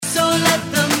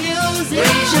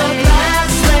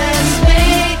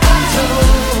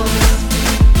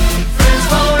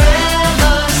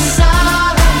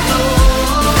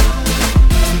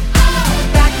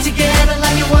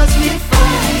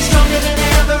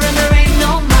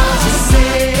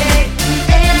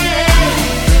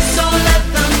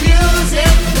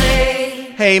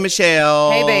Hey,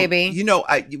 Michelle. Hey, baby.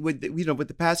 With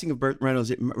the passing of Burt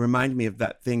Reynolds, it reminded me of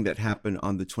that thing that happened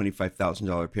on the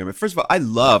 $25,000 pyramid. First of all, I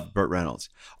love Burt Reynolds.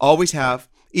 Always have.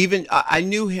 Even I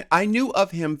knew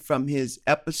of him from his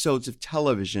episodes of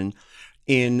television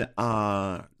in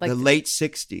the late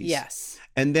 '60s. Yes.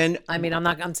 And then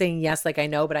I'm saying yes, like I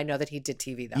know, but I know that he did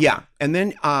TV though. Yeah. And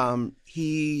then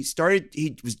he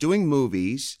was doing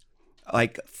movies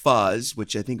like Fuzz,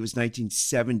 which I think was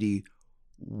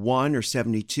 1971 or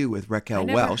 72 with Raquel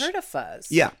Welch. I never heard of Fuzz.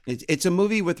 Yeah. It's a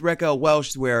movie with Raquel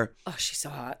Welch where she's so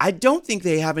hot. I don't think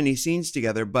they have any scenes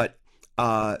together, but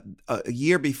a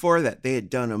year before that, they had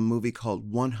done a movie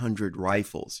called 100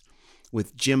 Rifles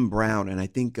with Jim Brown. And I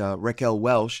think Raquel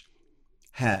Welch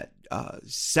had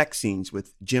sex scenes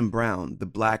with Jim Brown, the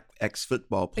black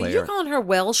ex-football player. Are you calling her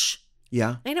Welsh?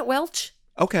 Yeah. Ain't it Welch?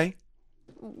 Okay.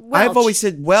 Welch. I've always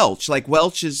said Welch, like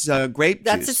Welch is grape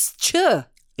That's juice. That's ch.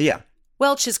 Yeah.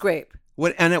 Welch is grape.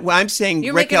 I'm saying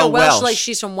You're Raquel making her Welsh Welch. like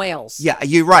she's from Wales. Yeah,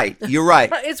 you're right. You're right.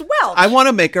 But it's Welch. I want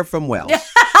to make her from Welch.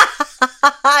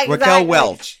 Exactly. Raquel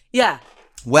Welch. Yeah.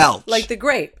 Welch. Like the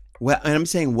grape. Well, and I'm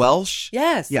saying Welsh.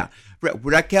 Yes. Yeah.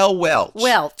 Raquel Welch.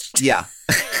 Welch. Yeah.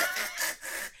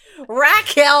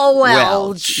 Raquel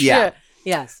Welch. Yeah.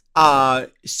 Yes.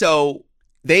 So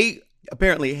they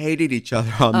apparently hated each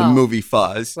other on the movie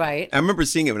Fuzz. Right. I remember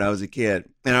seeing it when I was a kid,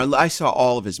 and I saw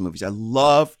all of his movies. I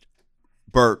loved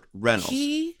Burt Reynolds.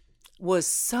 He was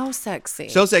so sexy.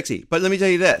 So sexy. But let me tell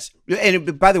you this.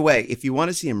 And by the way, if you want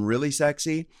to see him really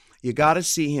sexy, you got to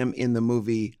see him in the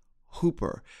movie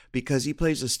Hooper, because he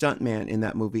plays a stuntman in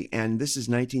that movie. And this is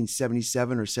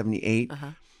 1977 or 78.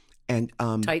 Uh-huh. And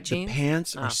tight the jeans?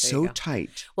 pants are so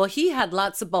tight. Well, he had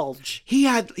lots of bulge.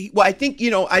 I think, I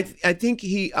think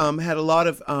he had a lot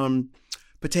of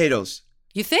potatoes.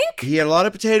 You think? He had a lot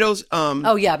of potatoes.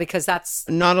 Oh, yeah, because that's...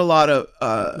 Not a lot of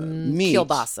meat.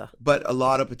 Kielbasa. But a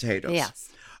lot of potatoes. Yes.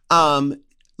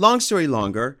 Long story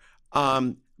longer,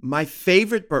 my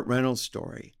favorite Burt Reynolds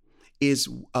story is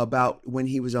about when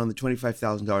he was on the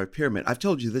 $25,000 pyramid. I've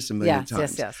told you this a million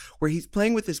times. Yes. Where he's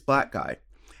playing with this black guy.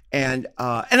 And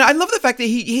I love the fact that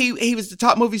he was the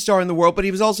top movie star in the world, but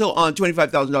he was also on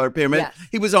 $25,000 pyramid. Yes.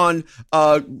 He was on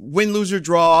Win, Lose or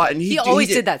Draw, and he always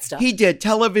did that stuff. He did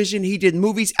television, he did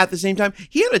movies at the same time.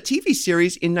 He had a TV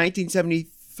series in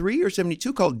 1973 or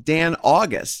 72 called Dan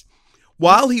August,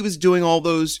 while he was doing all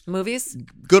those movies,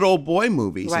 good old boy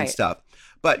movies right. and stuff.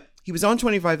 But he was on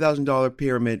 $25,000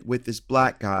 pyramid with this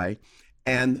black guy,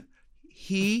 and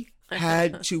he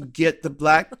had to get the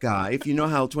black guy, if you know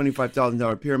how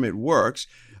 $25,000 pyramid works,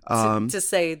 to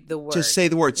say the word. To say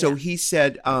the word. So he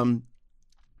said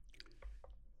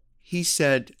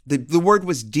the word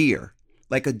was deer,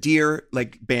 like a deer,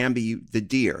 like Bambi, the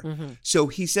deer. Mm-hmm. So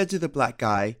he said to the black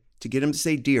guy, to get him to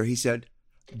say deer, he said,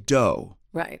 doe.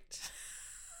 Right.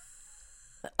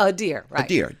 A deer, right. A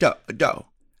deer, doe.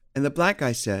 And the black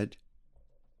guy said,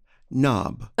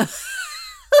 knob.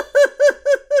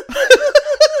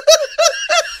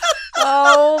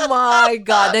 Oh my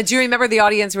God! Now, do you remember the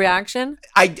audience reaction?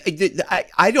 I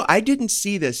didn't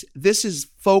see this. This is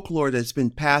folklore that's been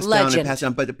passed down and passed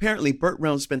down. But apparently, Burt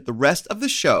Reynolds spent the rest of the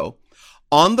show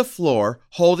on the floor,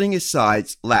 holding his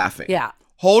sides, laughing. Yeah,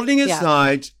 holding his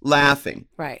sides, laughing.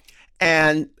 Right.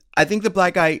 And I think the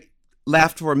black guy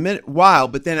laughed for a while,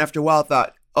 but then after a while,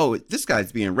 thought, "Oh, this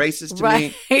guy's being racist to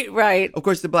me." Right. Of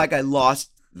course, the black guy lost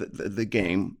the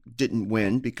game, didn't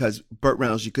win, because Burt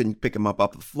Reynolds, you couldn't pick him up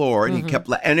off the floor, and he kept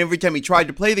and every time he tried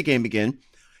to play the game again,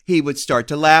 he would start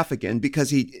to laugh again because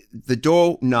the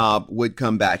doorknob would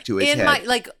come back to his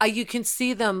head. You can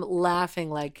see them laughing,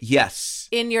 like, yes,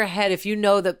 in your head. If you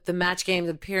know the match game,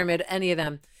 the pyramid, any of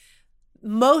them,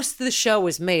 most of the show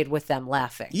was made with them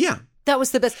laughing. Yeah. That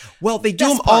was the best. Well, they do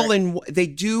them all they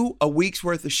do a week's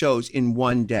worth of shows in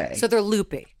one day. So they're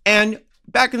loopy. And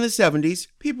back in the 70s,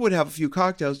 people would have a few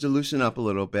cocktails to loosen up a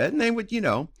little bit, and they would,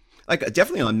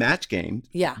 definitely on Match Game,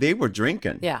 they were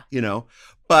drinking,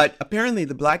 But apparently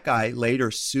the black guy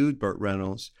later sued Burt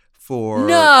Reynolds for...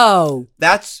 No!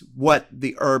 That's what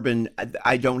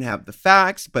I don't have the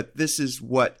facts, but this is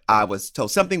what I was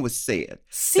told. Something was said.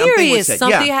 Serious?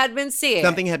 Something had been said.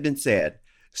 Something had been said.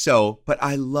 So, but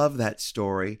I love that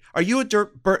story. Are you a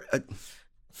Dirt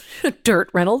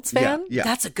Reynolds fan? Yeah.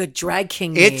 That's a good drag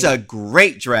king name. It's a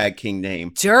great drag king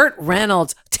name. Dirt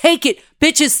Reynolds. Take it.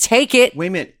 Bitches, take it. Wait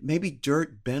a minute. Maybe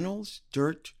Dirt Reynolds?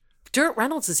 Dirt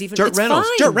Reynolds is even... Dirt Reynolds.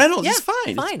 Fine. Dirt Reynolds is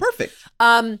fine. It's perfect.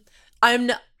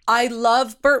 I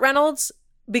love Burt Reynolds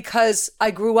because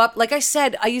I grew up... Like I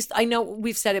said, I know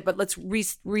we've said it, but let's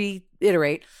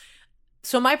reiterate.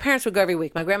 So my parents would go every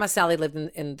week. My grandma Sally lived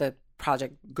in the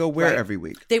project. Go where every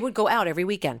week? They would go out every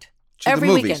weekend. Every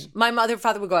movies. weekend. My mother and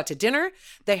father would go out to dinner.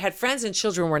 They had friends and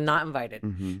children were not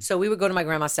invited. So we would go to my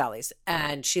grandma Sally's,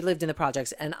 and she lived in the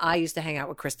projects, and I used to hang out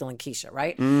with Crystal and Keisha,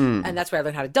 right? And that's where I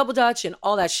learned how to double dutch and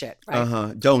all that shit,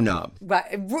 right? Dough knob.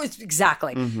 Right,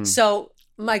 exactly. So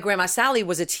my grandma Sally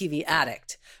was a TV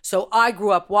addict. So I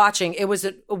grew up watching. It was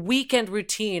a weekend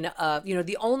routine of,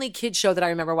 the only kid show that I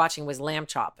remember watching was Lamb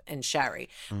Chop and Sherry,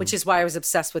 which is why I was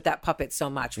obsessed with that puppet so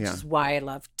much, which is why I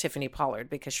love Tiffany Pollard,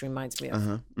 because she reminds me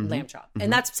of Lamb Chop.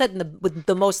 And that's said with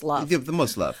the most love. The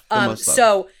most love. The most love.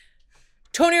 So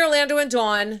Tony, Orlando and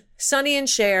Dawn, Sonny and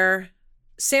Cher,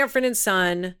 Sanford and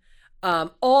Son,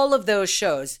 all of those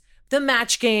shows. The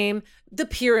Match Game, The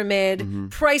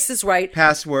Pyramid, Price is Right.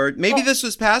 Password. Maybe this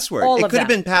was Password. All It of could have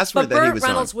that. been Password but that he Burt was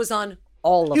Reynolds on. was on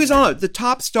all of them. He was on the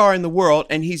top star in the world,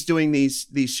 and he's doing these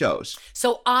shows.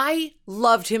 So I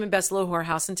loved him in Best Little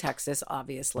Whorehouse in Texas,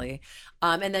 obviously.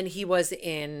 And then he was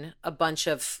in a bunch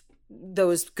of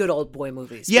those good old boy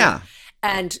movies. Yeah.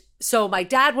 And so my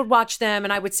dad would watch them,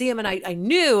 and I would see him, and I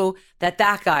knew that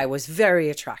guy was very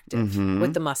attractive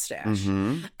with the mustache.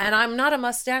 And I'm not a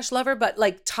mustache lover, but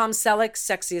like Tom Selleck,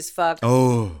 sexy as fuck.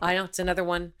 Oh. I know, it's another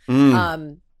one.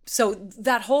 So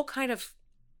that whole kind of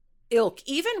ilk,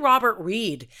 even Robert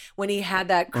Reed, when he had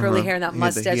that curly hair and that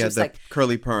mustache, He it had was the like,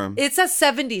 curly perm. it's a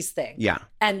 70s thing. Yeah.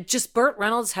 And just Burt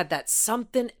Reynolds had that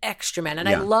something extra, man. And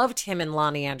I loved him and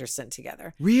Lonnie Anderson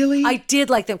together. Really? I did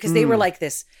like them because they were like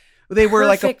this. They were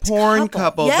like a perfect porn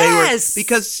couple. Yes. They were,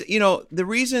 because, the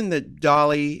reason that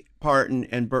Dolly Parton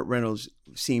and Burt Reynolds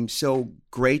seem so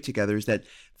great together is that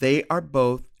they are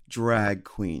both drag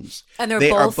queens. And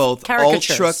they both are both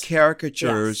caricatures. ultra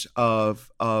caricatures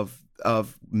of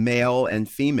male and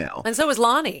female. And so was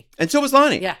Lonnie. And so was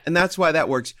Lonnie. Yeah. And that's why that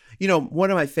works.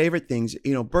 One of my favorite things,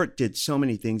 Burt did so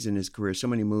many things in his career, so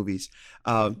many movies.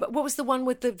 But what was the one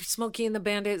with the Smokey and the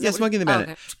Bandit? Yeah, Smokey and the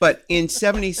Bandit. Okay. But in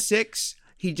 76,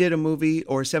 he did a movie,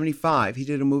 or 75, he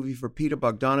did a movie for Peter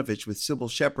Bogdanovich with Sybil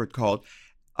Shepherd called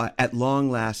At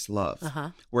Long Last Love,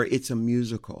 where it's a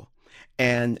musical.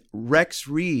 And Rex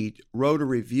Reed wrote a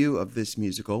review of this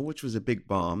musical, which was a big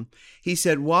bomb. He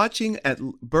said, watching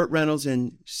Burt Reynolds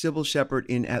and Sybil Shepherd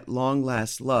in At Long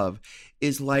Last Love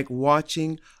is like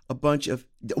watching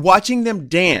them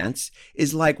dance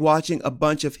is like watching a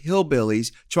bunch of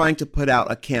hillbillies trying to put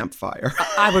out a campfire.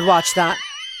 I would watch that.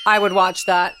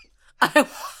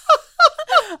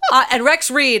 And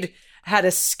Rex Reed had a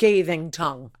scathing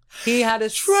tongue. He had a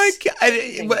the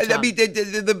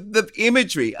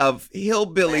imagery of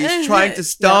hillbillies trying to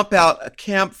stomp out a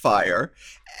campfire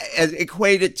and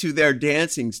equate it to their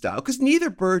dancing style, because neither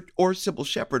Burt or Sybil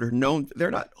Shepherd are known. They're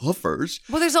not hoofers.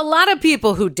 Well, there's a lot of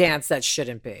people who dance that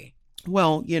shouldn't be.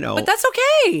 Well, but that's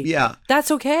okay. Yeah, that's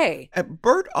okay.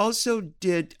 Burt also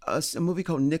did a movie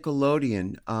called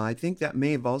Nickelodeon. I think that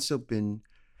may have also been.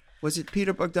 Was it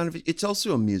Peter Bogdanovich? It's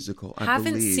also a musical, I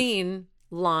haven't believe. Seen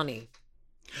Lonnie.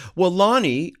 Well,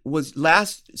 Lonnie was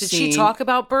last Did seen... she talk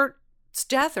about Burt's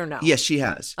death or no? Yes, she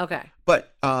has. Okay.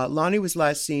 But Lonnie was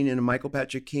last seen in a Michael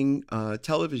Patrick King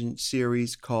television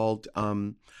series called...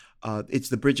 it's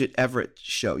the Bridget Everett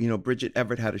show. Bridget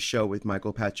Everett had a show with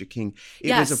Michael Patrick King.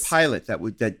 It was a pilot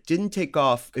that didn't take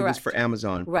off. Correct. It was for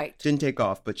Amazon. Right. Didn't take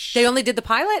off, but... They only did the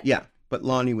pilot? Yeah. But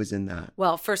Lonnie was in that.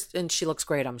 Well, first, and she looks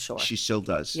great, I'm sure. She still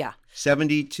does. Yeah.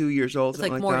 72 years old, it's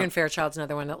like Morgan Fairchild's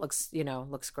another one that looks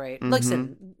great.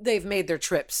 Listen, they've made their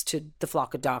trips to the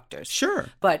Flock of Doctors. Sure.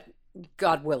 But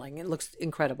God willing, it looks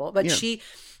incredible. But she,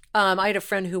 I had a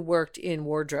friend who worked in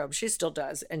wardrobe. She still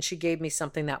does. And she gave me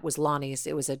something that was Lonnie's.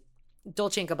 It was a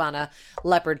Dolce & Gabbana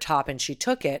leopard top, and she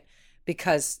took it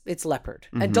because it's leopard.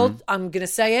 And I'm going to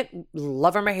say it,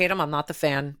 love him or hate him, I'm not the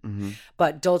fan,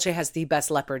 but Dolce has the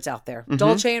best leopards out there.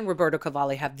 Dolce and Roberto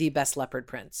Cavalli have the best leopard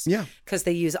prints. Yeah. Because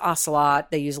they use ocelot,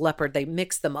 they use leopard, they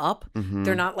mix them up.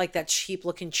 They're not like that cheap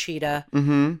looking cheetah.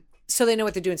 So they know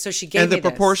what they're doing. So she gave me this. And the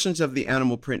proportions of the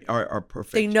animal print are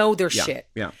perfect. They know their shit.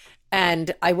 Yeah.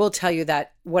 And I will tell you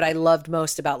that what I loved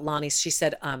most about Lonnie, she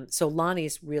said, so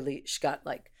Lonnie's really, she got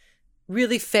like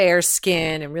really fair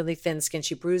skin and really thin skin.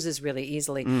 She bruises really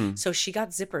easily. So she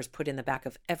got zippers put in the back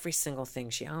of every single thing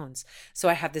she owns. So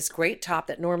I have this great top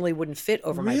that normally wouldn't fit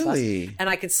over my bust. And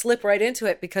I could slip right into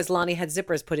it because Lonnie had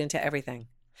zippers put into everything.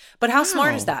 But how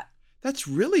smart is that? That's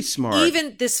really smart.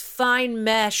 Even this fine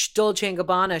mesh Dolce &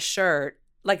 Gabbana shirt,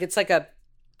 like it's like a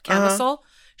camisole,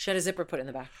 she had a zipper put in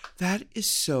the back. That is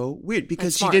so weird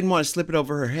because she didn't want to slip it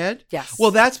over her head? Yes.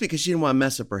 Well, that's because she didn't want to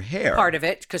mess up her hair. Part of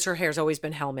it, because her hair's always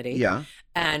been helmety. Yeah.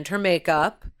 And her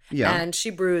makeup. Yeah. And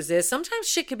she bruises. Sometimes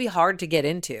shit can be hard to get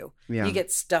into. Yeah. You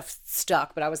get stuff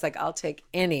stuck. But I was like, I'll take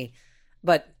any.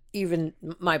 But even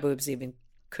my boobs even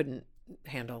couldn't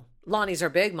handle. Lonnie's are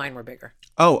big. Mine were bigger.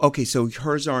 Oh, okay. So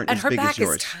hers aren't And as her big as back is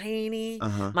yours. tiny.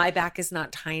 Uh-huh. My back is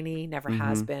not tiny. Never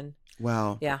has been.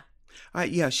 Wow. Yeah.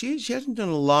 Yeah, she hasn't done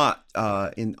a lot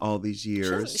in all these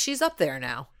years. She's up there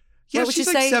now. Yeah, What would she's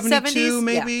you like say? 72 70s?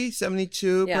 maybe,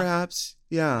 72 Yeah. perhaps.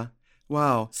 Yeah.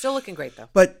 Wow. Still looking great though.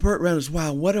 But Burt Reynolds,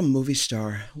 wow, what a movie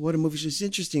star. What a movie star. It's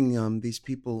interesting, these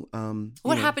people.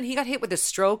 What happened? He got hit with a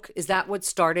stroke. Is that what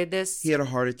started this? He had a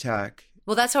heart attack.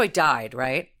 Well, that's how he died,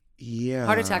 right? Yeah.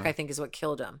 Heart attack, I think, is what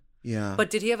killed him. Yeah. But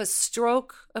did he have a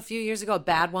stroke a few years ago? A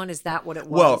bad one? Is that what it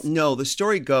was? Well, no, the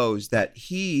story goes that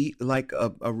he, like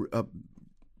a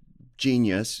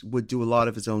genius, would do a lot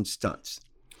of his own stunts.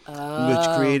 Which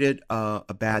created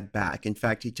a bad back. In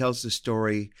fact, he told the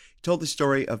story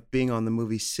of being on the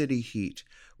movie City Heat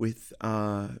with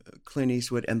Clint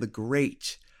Eastwood and the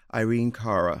great Irene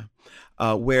Cara,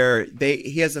 where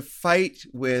he has a fight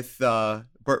with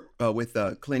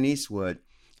Clint Eastwood,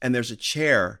 and there's a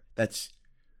chair that's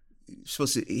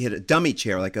supposed to hit a dummy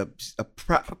chair, like a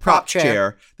prop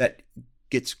chair that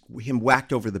gets him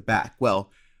whacked over the back. Well,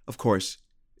 of course,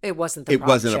 it wasn't a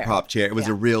prop chair. It was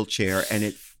a real chair, and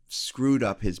it screwed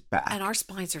up his back. And our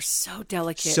spines are so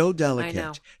delicate. So delicate. I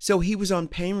know. So he was on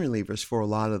pain relievers for a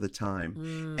lot of the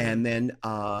time. And then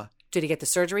did he get the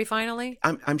surgery finally?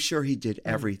 I'm sure he did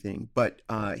everything, but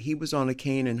he was on a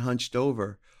cane and hunched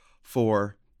over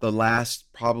for the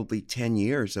last probably 10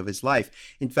 years of his life.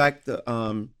 In fact,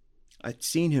 I'd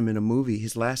seen him in a movie,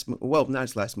 not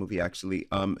his last movie actually.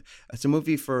 It's a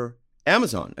movie for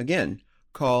Amazon again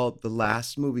called The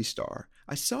Last Movie Star.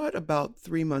 I saw it about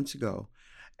 3 months ago.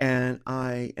 And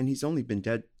he's only been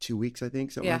dead 2 weeks, I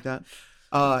think, something like that.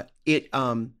 I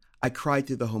cried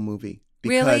through the whole movie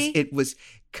because it was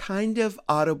kind of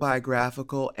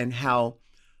autobiographical and how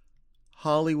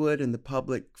Hollywood and the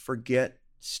public forget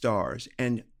stars.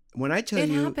 And when I tell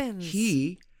you,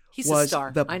 he's was a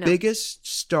star. The biggest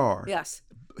star. Yes.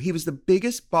 He was the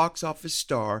biggest box office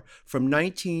star from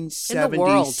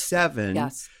 1977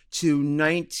 to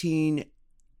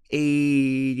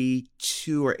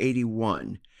 1982 or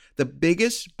 81. The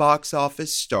biggest box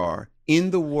office star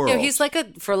in the world. Yeah, he's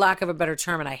like for lack of a better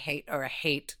term, and I hate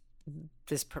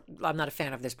this. I'm not a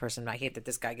fan of this person. I hate that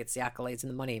this guy gets the accolades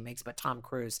and the money he makes. But Tom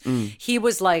Cruise, he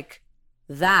was like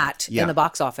that in the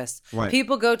box office. Right.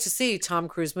 People go to see Tom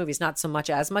Cruise movies, not so much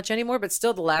anymore, but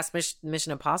still, the last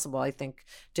Mission Impossible, I think,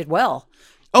 did well.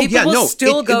 People will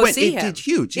still go see him. It did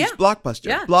huge. He's blockbuster.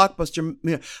 Yeah. Blockbuster.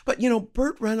 But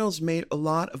Burt Reynolds made a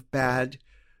lot of bad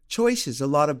choices, a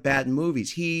lot of bad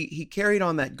movies. He carried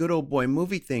on that good old boy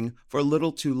movie thing for a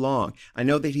little too long. I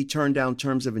know that he turned down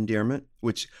Terms of Endearment,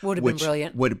 which would have been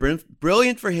brilliant. Would have been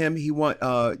brilliant for him. He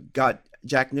got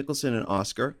Jack Nicholson an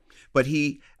Oscar, but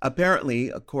he apparently,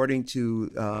 according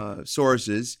to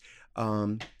sources,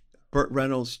 Burt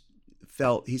Reynolds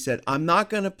he said, "I'm not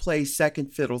going to play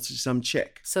second fiddle to some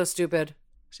chick." So stupid.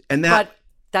 And but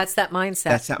that's that mindset.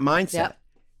 That's that mindset.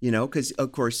 Yep. Because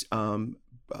of course.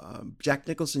 Jack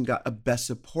Nicholson got a Best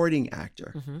Supporting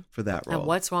Actor for that role. And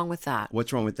what's wrong with that?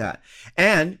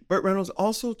 And Burt Reynolds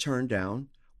also turned down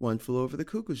One Flew Over the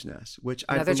Cuckoo's Nest, which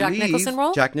Another Jack Nicholson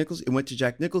role? It went to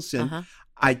Jack Nicholson.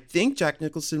 I think Jack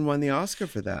Nicholson won the Oscar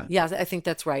for that. Yeah, I think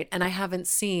that's right. And I haven't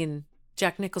seen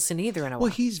Jack Nicholson either in a while.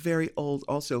 Well, he's very old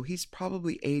also. He's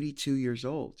probably 82 years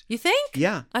old. You think?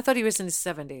 Yeah. I thought he was in his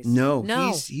 70s. No.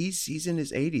 He's in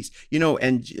his 80s.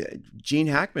 And Gene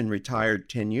Hackman retired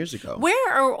 10 years ago. Where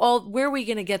are we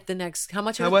going to get the next, how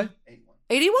much? What?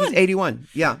 81. He's 81.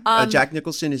 Yeah. Jack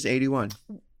Nicholson is 81.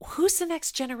 Who's the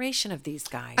next generation of these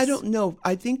guys? I don't know.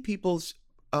 I think people's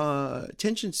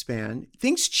attention span,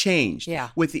 things changed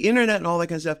with the internet and all that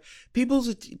kind of stuff.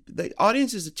 The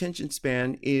audience's attention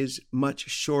span is much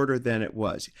shorter than it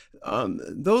was.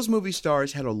 Those movie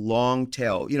stars had a long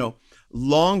tail,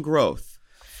 long growth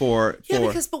we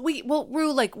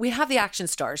have the action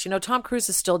stars. Tom Cruise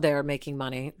is still there making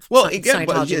money. Money.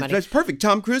 That's perfect.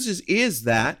 Tom Cruise is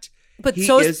that. But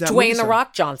so is Dwayne "The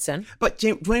Rock" Johnson. But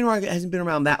Dwayne Rock hasn't been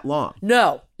around that long.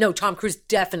 No, Tom Cruise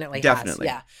definitely has.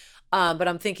 Yeah. But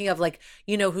I'm thinking of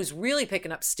who's really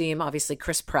picking up steam. Obviously,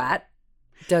 Chris Pratt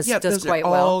does quite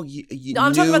well. No,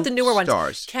 I'm talking about the newer stars.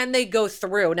 Ones. Can they go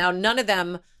through? Now, none of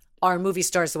them are movie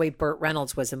stars the way Burt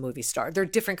Reynolds was a movie star. They're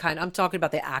different kind. I'm talking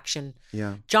about the action.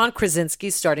 Yeah. John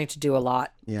Krasinski's starting to do a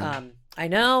lot. Yeah. I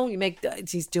know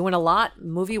he's doing a lot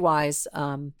movie wise.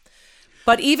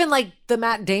 But even the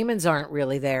Matt Damons aren't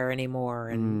really there anymore,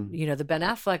 and the Ben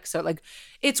Afflecks are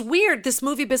it's weird. This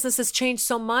movie business has changed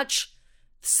so much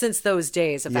since those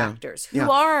days of actors who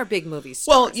are big movie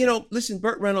stars. Well, listen,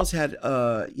 Burt Reynolds had,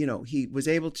 he was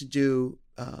able to do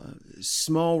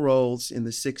small roles in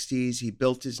the 60s. He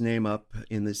built his name up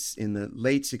in the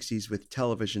late 60s with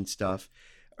television stuff.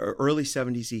 Early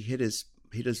 70s, he hit his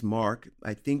mark.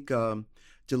 I think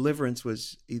Deliverance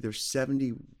was either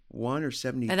 71 or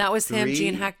 73. And that was him,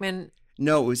 Gene Hackman.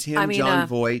 No, it was him, John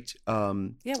Voight. Yeah,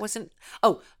 it wasn't.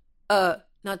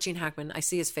 Not Gene Hackman. I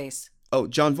see his face. Oh,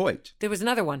 John Voight. There was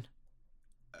another one.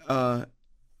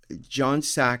 John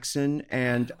Saxon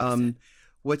and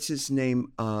what's his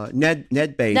name? Ned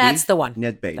Beatty. That's the one.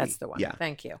 Ned Beatty. That's the one. Yeah.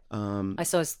 Thank you. I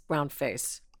saw his round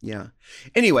face. Yeah.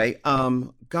 Anyway,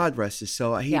 God rest his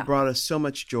soul. He brought us so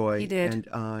much joy. He did.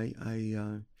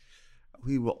 And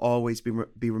he will always be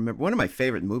remembered. One of my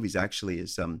favorite movies actually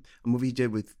is a movie he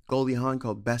did with Goldie Hawn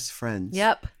called Best Friends.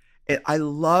 Yep. I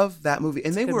love that movie.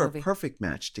 And they were movie. A perfect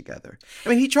match together. I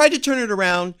mean, he tried to turn it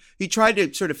around. He tried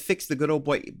to sort of fix the good old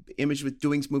boy image with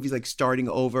doing movies like Starting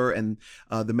Over and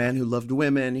The Man Who Loved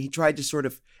Women. He tried to sort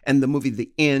of, and the movie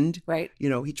The End. Right. You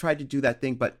know, he tried to do that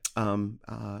thing, but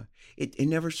it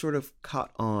never sort of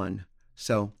caught on.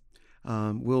 So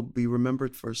will be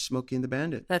remembered for Smokey and the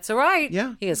Bandit. That's all right.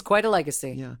 Yeah. He has quite a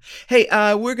legacy. Yeah. Hey,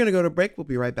 we're going to go to break. We'll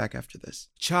be right back after this.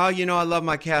 Child, you know I love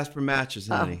my Casper mattress,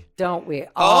 honey. Don't we?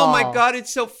 Oh, my God,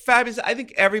 it's so fabulous. I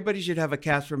think everybody should have a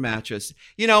Casper mattress.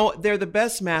 You know, they're the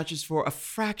best mattress for a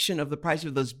fraction of the price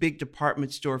of those big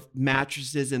department store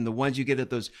mattresses and the ones you get at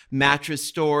those mattress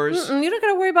stores. You don't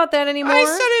got to worry about that anymore. I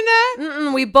said in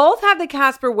that. We both have the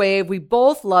Casper Wave. We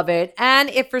both love it. And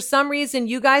if for some reason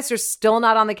you guys are still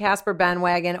not on the Casper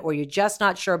bandwagon or you're just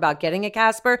not sure about getting a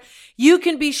Casper, you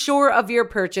can be sure of your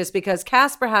purchase because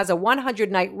Casper has a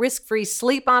 100-night risk-free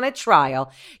sleep on it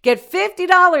trial. Get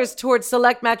 $50 towards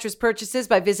select mattress purchases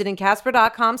by visiting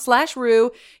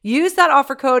casper.com/RU. Use that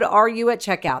offer code RU at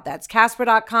checkout. That's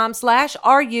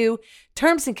casper.com/RU.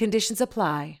 Terms and conditions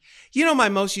apply. You know my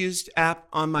most used app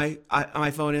on my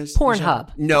phone is?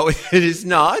 Pornhub. No, it is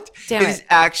not. Damn it. It is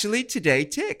actually Today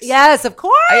Ticks. Yes, of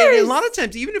course. A lot of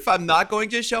times, even if I'm not going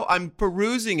to a show, I'm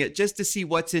perusing it just to see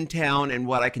what's in town and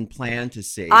what I can plan to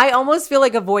see. I almost feel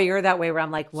like a voyeur that way where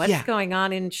I'm like, what's going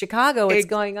on in Chicago? What's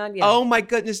going on? Yeah. Oh, my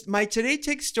goodness. My Today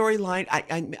Ticks storyline,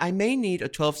 I may need a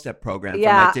 12-step program for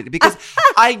Yeah. my because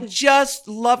I just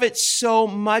love it so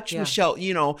much, Yeah. Michelle.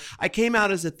 You know, I came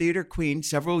out as a theater queen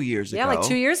several years ago. Yeah, like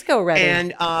 2 years ago already.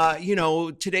 And, you know,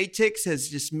 Today Ticks has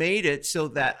just made it so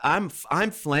that I'm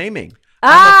flaming.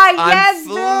 Yes, I'm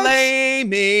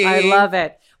flaming. I love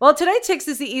it. Well, Today Ticks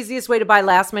is the easiest way to buy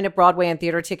last-minute Broadway and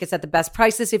theater tickets at the best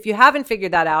prices. If you haven't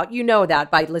figured that out, you know that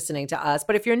by listening to us.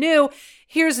 But if you're new,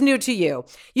 here's new to you.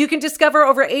 You can discover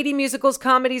over 80 musicals,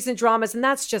 comedies, and dramas, and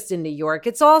that's just in New York.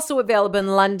 It's also available in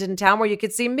London town, where you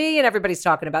can see me and everybody's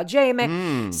talking about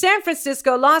Jamie. San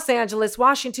Francisco, Los Angeles,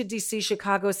 Washington, D.C.,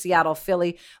 Chicago, Seattle,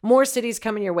 Philly. More cities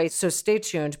coming your way, so stay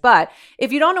tuned. But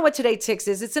if you don't know what Today Ticks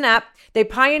is, it's an app. They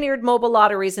pioneered mobile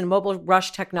lotteries and mobile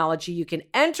rush technology. You can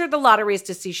enter the lotteries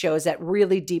to see shows at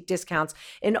really deep discounts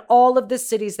in all of the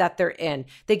cities that they're in.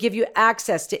 They give you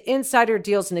access to insider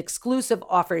deals and exclusive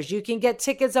offers. You can get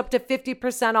tickets up to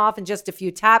 50% off in just a few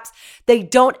taps. They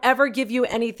don't ever give you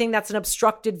anything that's an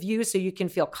obstructed view, so you can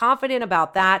feel confident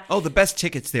about that. Oh, the best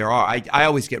tickets there are. I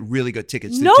always get really good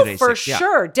tickets through No, Today for Ticks. Yeah.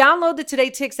 sure. Download the Today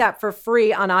Ticks app for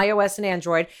free on iOS and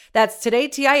Android. That's Today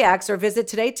TIX, or visit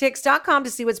todaytix.com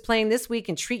to see what's playing this week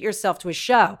and treat yourself to a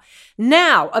show.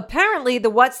 Now, apparently the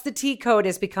What's the Tea code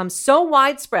has become so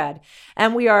widespread,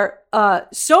 and we are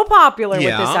so popular with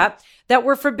this app that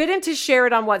we're forbidden to share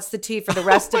it on What's the Tea for the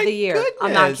rest of the year. Goodness.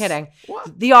 I'm not kidding.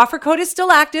 What? The offer code is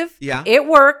still active. Yeah. It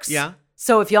works. Yeah.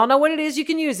 So if y'all know what it is, you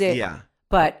can use it. Yeah.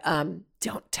 But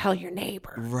don't tell your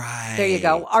neighbor. Right. There you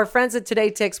go. Our friends at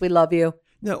Today Ticks, we love you.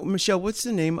 No, Michelle, what's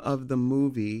the name of the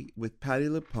movie with Patti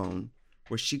LuPone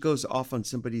where she goes off on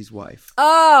somebody's wife?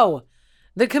 Oh,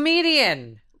 The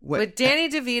Comedian What? with Danny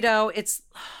DeVito. It's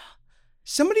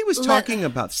Somebody was talking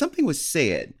about, something was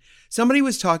said. Somebody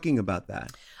was talking about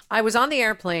that. I was on the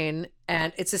airplane,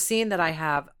 and it's a scene that I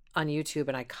have on YouTube,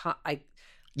 and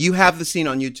You have the scene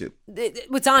on YouTube.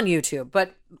 it's on YouTube,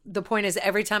 but the point is,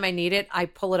 every time I need it, I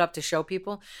pull it up to show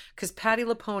people because Patti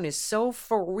LuPone is so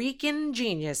freaking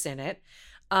genius in it.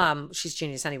 She's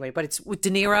genius anyway, but it's with De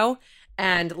Niro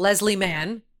and Leslie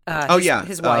Mann.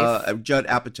 His wife, Judd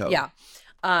Apatow. Yeah,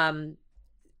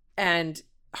 and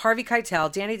Harvey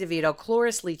Keitel, Danny DeVito,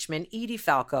 Cloris Leachman, Edie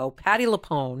Falco, Patti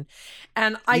LuPone,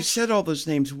 and You said all those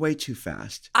names way too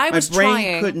fast. I was My brain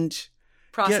trying couldn't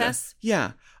process.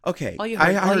 Yeah. Okay. All you I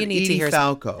heard, heard all you need Edie to hear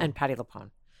Falco. and Patti LuPone.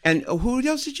 And who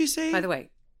else did you say? By the way,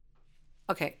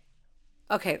 okay.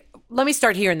 Let me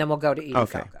start here, and then we'll go to Edie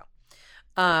Falco.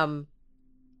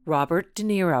 Robert De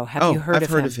Niro. Have you heard of him? I've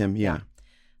heard of him. Yeah.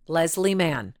 Leslie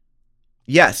Mann.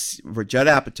 Yes, for Judd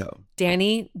Apatow.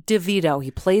 Danny DeVito.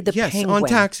 He played the Yes, penguin. on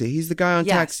Taxi. He's the guy on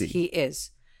Taxi. Yes, he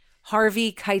is.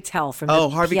 Harvey Keitel from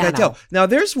Harvey Piano. Keitel. Now,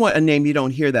 there's a name you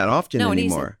don't hear that often and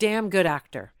anymore. he's a damn good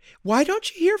actor. Why don't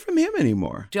you hear from him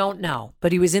anymore? Don't know,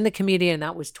 but he was in The Comedian.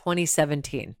 That was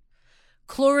 2017.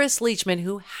 Cloris Leachman,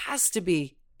 who has to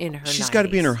be in her She's 90s. got to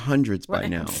be in her hundreds by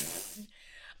now.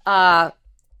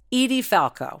 Edie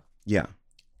Falco. Yeah.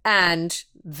 And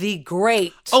the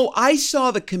great I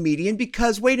saw The Comedian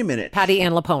because, wait a minute. Patty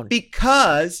Ann Lapone.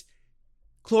 Because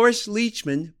Cloris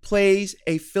Leachman plays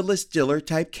a Phyllis Diller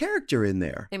type character in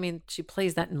there. I mean, she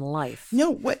plays that in life.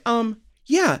 No, what?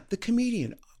 Yeah, The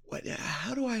Comedian. What?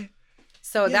 How do I?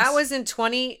 So Yes. that was in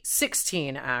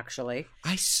 2016, actually.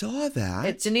 I saw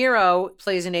that. De Niro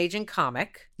plays an aging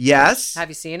comic. Yes. Have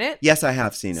you seen it? Yes, I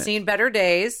have seen it. Seen Better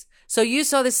Days. So you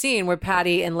saw the scene where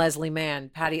Patty and Leslie Mann,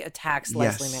 Patty attacks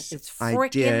Leslie Mann. It's I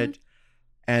freaking did.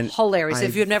 And hilarious.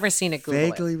 If you've never seen it, Google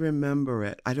vaguely remember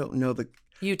it. I don't know the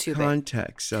YouTube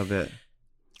context of it.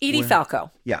 Edie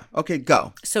Falco. Yeah. Okay,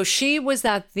 go. So she was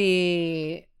at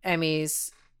the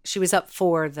Emmys. She was up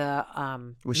for the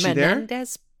Was she there?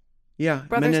 Menendez Yeah,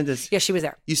 brothers. Menendez. Yeah, she was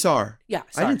there. You saw her? Yeah,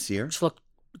 I didn't see her. She looked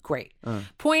great.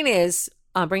 Point is,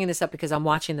 I'm bringing this up because I'm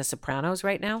watching The Sopranos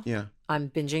right now. Yeah. I'm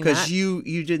binging that. Because you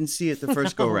didn't see it the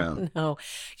first go round. No.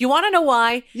 You want to know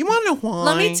why? You want to know why?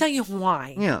 Let me tell you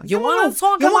why. Yeah. You want to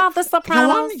talk about The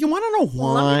Sopranos? You want to know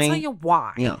why? Let me tell you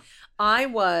why. Yeah.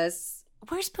 Where's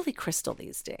Billy Crystal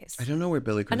these days? I don't know where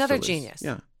Billy Crystal Another is. genius.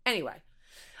 Yeah. Anyway.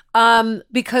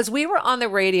 Because we were on the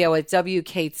radio at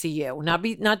WKTU, not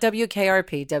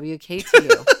WKRP,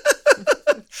 WKTU.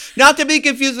 Not to be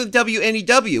confused with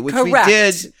WNEW, which Correct. we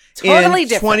did Totally in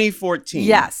different. 2014.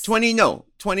 Yes.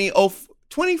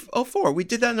 2004. We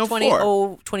did that in 04.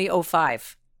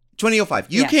 2005 2005.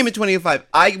 You Yes. came in 2005.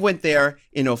 I went there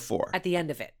in 04. at the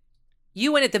end of it.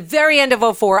 You went at the very end of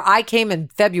 04. I came in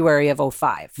February of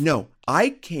 05. No, I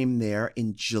came there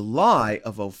in July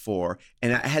of 04,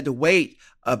 and I had to wait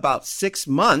about 6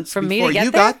 months For me before to get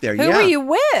you there? got there. Who yeah. were you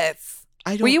with?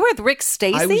 Were Were you with Rick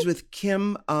Stacy? I was with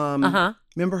Kim.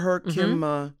 Remember her? Kim.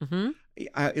 Mm-hmm.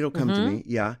 It'll come to me.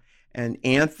 Yeah. And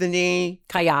Anthony.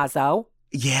 Cayazzo.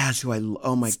 Yes.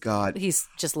 Oh my God. He's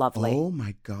just lovely. Oh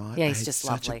my God. Yeah, I he's had just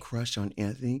such lovely. a crush on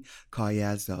Anthony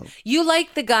Cayazzo. You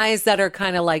like the guys that are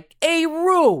kind of like, hey,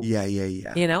 Roo. Yeah.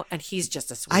 You know, and he's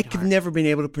just a sweetheart. I could never been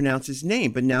able to pronounce his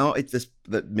name, but now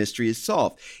the mystery is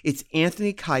solved. It's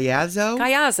Anthony Cayazzo.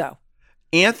 Cayazzo.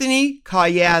 Anthony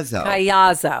Cayazzo.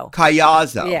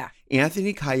 Cayazzo. Yeah.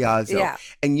 Anthony Cayazzo. Yeah.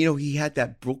 And he had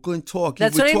that Brooklyn talk.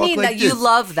 That's what I mean. Like that you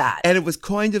love that. And it was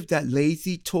kind of that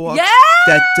lazy talk. Yes!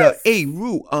 That hey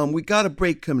Roo, we got a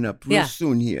break coming up real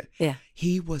soon here. Yeah.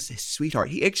 He was a sweetheart.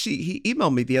 He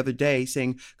emailed me the other day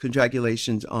saying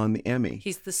congratulations on the Emmy.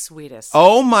 He's the sweetest.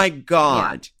 Oh my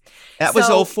God. Yeah. That was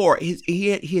 04.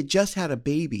 He had just had a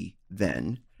baby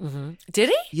then. Mm-hmm. Did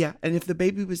he? Yeah, and if the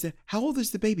baby was there, how old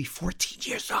is the baby? 14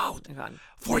 years old. Hang on,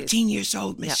 14 years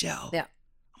old, Michelle. Yeah.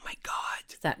 Oh my God.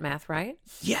 Is that math right?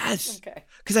 Yes. Okay.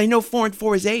 Because I know 4 and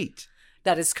 4 is 8.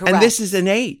 That is correct. And this is an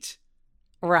 8.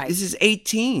 right. This is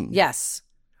 18. Yes.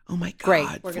 Oh my God. Great.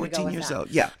 We're gonna 14 go with years that. old.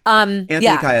 Yeah. Anthony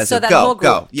Cayazzo. So that Go, whole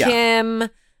group, go. Yeah. Kim.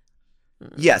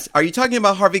 Yes. Are you talking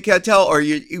about Harvey Keitel or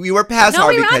you were past No,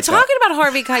 Harvey we're not Keitel? talking about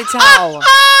Harvey Keitel.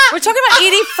 We're talking about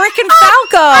Edie freaking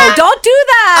Falco. Don't do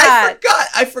that.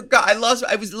 I forgot. I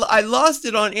lost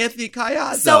it on Anthony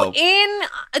Cayazzo. So in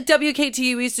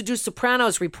WKTU, we used to do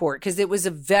Sopranos report because it was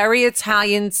a very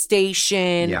Italian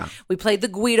station. Yeah. We played the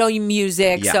Guido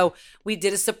music. Yeah. So we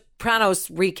did a Sopranos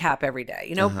recap every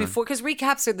day, before, because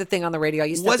recaps are the thing on the radio. I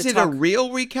used to have was to it talk. a real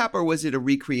recap or was it a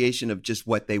recreation of just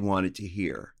what they wanted to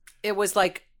hear? It was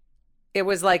like a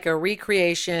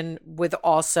recreation with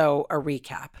also a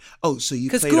recap. Oh, so you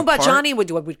Because played a Goomba part? Johnny would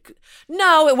do it.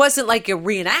 No, it wasn't like a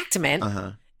reenactment.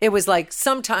 Uh-huh. It was like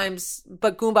sometimes,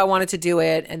 but Goomba wanted to do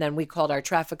it. And then we called our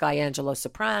traffic guy Angelo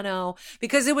Soprano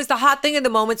because it was the hot thing in the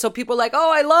moment. So people were like,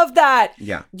 oh, I love that.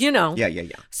 Yeah. Yeah. Yeah.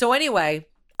 So anyway,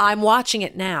 I'm watching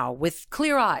it now with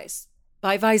Clear Eyes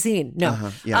by Visine. No.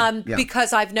 Uh-huh. Yeah.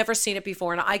 Because I've never seen it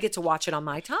before and I get to watch it on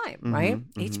my time, right?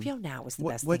 Mm-hmm. HBO Now is the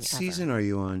best What thing season ever. are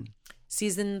you on?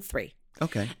 Season 3.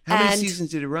 Okay. How many And- seasons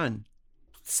did it run?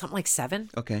 Something like 7.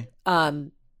 Okay.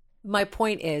 My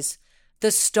point is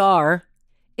the star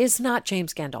is not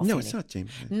James Gandolfini. No, it's not James.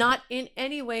 Not in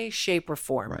any way, shape, or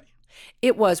form. Right.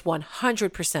 It was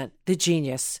 100% the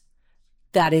genius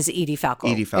that is Edie Falco.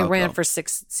 Edie Falco. It ran for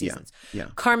 6 seasons. Yeah.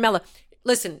 Carmela.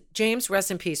 Listen, James,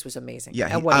 rest in peace, was amazing Yeah.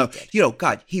 at what he did.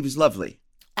 God, he was lovely.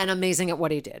 And amazing at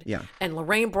what he did. Yeah. And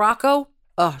Lorraine Bracco,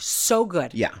 Oh, so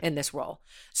good in this role.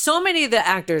 So many of the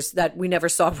actors that we never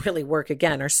saw really work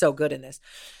again are so good in this.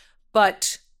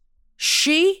 But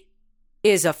she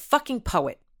is a fucking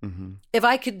poet. Mm-hmm. If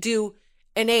I could do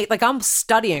like I'm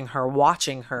studying her,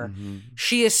 watching her. Mm-hmm.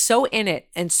 She is so in it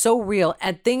and so real,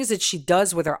 and things that she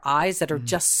does with her eyes that are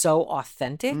just so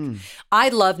authentic. I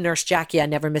love Nurse Jackie. I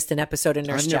never missed an episode of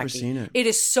Nurse Jackie. I've never seen it. It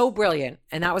is so brilliant,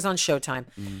 and that was on Showtime.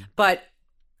 But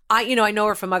I know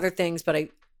her from other things, but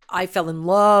I fell in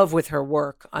love with her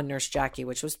work on Nurse Jackie,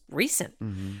 which was recent.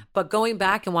 But going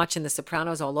back and watching The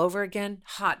Sopranos all over again,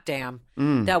 hot damn,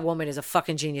 that woman is a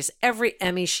fucking genius. Every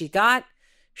Emmy she got,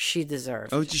 she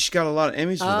deserved. Oh, she got a lot of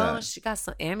Emmys for that. Oh, she got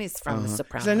some Emmys from The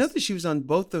Sopranos. Because I know that she was on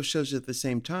both those shows at the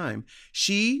same time.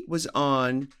 She was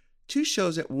on 2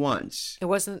 shows at once. It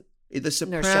wasn't The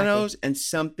Sopranos and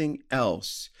something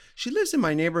else. She lives in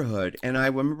my neighborhood, and I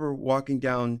remember walking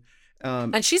down.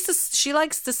 And she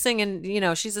likes to sing,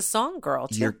 and she's a song girl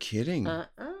too. You're kidding? I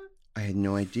had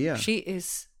no idea. She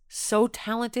is so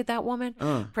talented. That woman,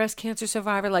 breast cancer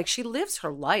survivor. Like, she lives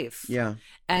her life. Yeah,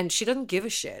 and she doesn't give a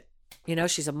shit.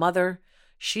 She's a mother.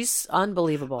 She's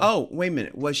unbelievable. Oh, wait a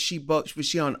minute. Was she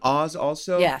on Oz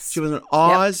also? Yes. She was on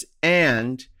Oz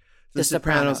and The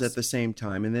Sopranos at the same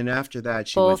time. And then after that,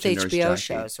 she went to Nurse Jackie. Both HBO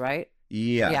shows, right?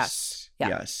 Yes. Yeah.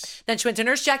 Yes. Then she went to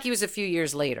Nurse Jackie was a few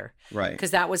years later. Right.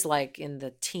 Because that was like in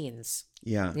the teens.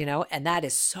 Yeah. And that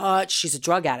is she's a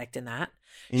drug addict in that.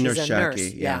 She's Nurse a Jackie,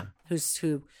 nurse. yeah.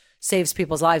 Who saves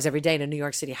people's lives every day in a New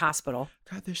York City hospital.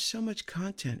 God, there's so much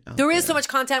content out there. There is so much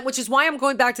content, which is why I'm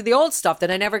going back to the old stuff that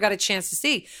I never got a chance to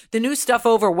see. The new stuff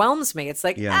overwhelms me. It's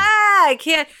like, I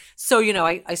can't. So,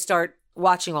 I start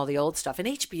watching all the old stuff. And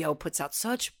HBO puts out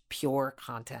such pure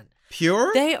content.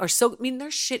 Pure? They are so,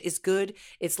 their shit is good.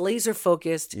 It's laser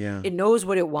focused. Yeah. It knows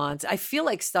what it wants. I feel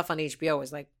like stuff on HBO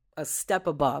is like a step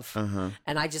above.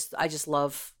 And I just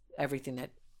love everything that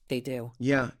they do.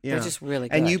 Yeah. They're just really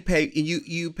good. And you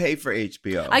pay for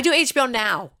HBO. I do HBO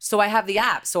now, so I have the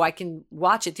app, so I can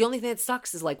watch it. The only thing that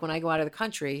sucks is like when I go out of the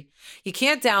country, you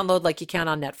can't download like you can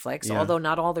on Netflix. Although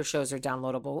not all their shows are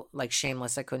downloadable. Like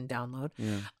Shameless, I couldn't download.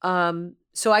 Yeah.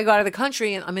 So I go out of the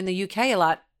country, and I'm in the UK a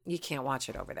lot. You can't watch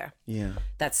it over there. Yeah.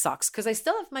 That sucks because I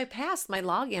still have my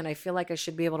login. I feel like I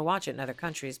should be able to watch it in other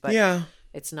countries, but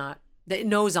it's not. It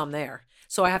knows I'm there.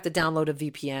 So I have to download a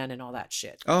VPN and all that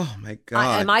shit. Oh my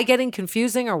God. Am I getting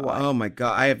confusing or what? Oh my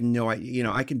God. I have no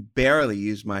idea. I can barely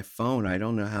use my phone. I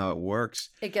don't know how it works.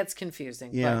 It gets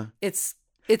confusing. Yeah. But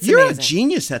it's You're amazing. A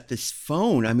genius at this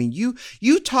phone. I mean,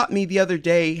 you taught me the other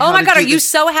day. Oh my God. Are you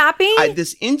so happy?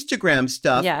 This Instagram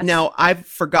stuff. Yes. Now I've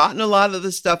forgotten a lot of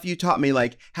the stuff you taught me,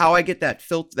 like how I get that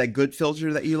good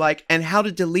filter that you like and how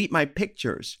to delete my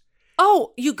pictures.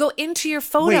 Oh, you go into your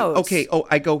photos. Wait, okay. Oh,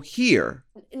 I go here.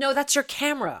 No, that's your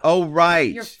camera. Oh,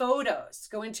 right. Your photos.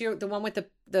 Go into the one with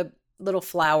the little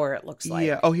flower, it looks like.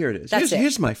 Yeah. Oh, here it is.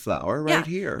 Here's my flower right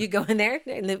here. You go in there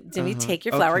and then you take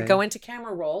your flower, go into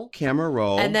camera roll.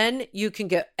 And then you can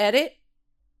get edit.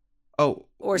 Oh.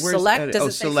 Or select. Edit? Does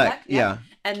it say select? Yeah.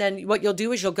 And then what you'll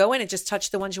do is you'll go in and just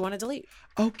touch the ones you want to delete.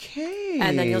 Okay.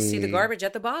 And then you'll see the garbage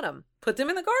at the bottom. Put them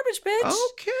in the garbage, bitch.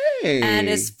 Okay. And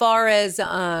as far as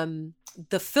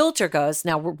the filter goes,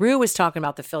 now Rue was talking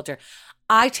about the filter.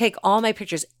 I take all my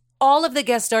pictures. All of the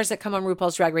guest stars that come on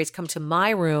RuPaul's Drag Race come to my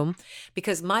room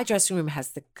because my dressing room has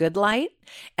the good light.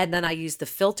 And then I use the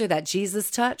filter that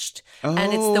Jesus touched. Oh.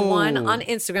 And it's the one on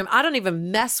Instagram. I don't even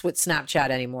mess with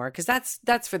Snapchat anymore because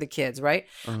that's for the kids, right?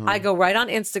 I go right on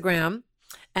Instagram.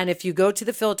 And if you go to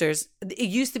the filters, it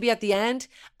used to be at the end.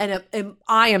 And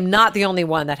I am not the only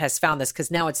one that has found this because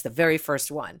now it's the very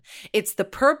first one. It's the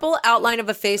purple outline of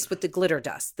a face with the glitter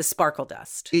dust, the sparkle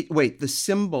dust. The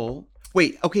symbol.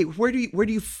 Wait, okay. Where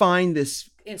do you find this?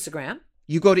 Instagram.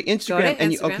 You go to Instagram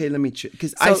and let me check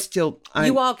because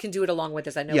you all can do it along with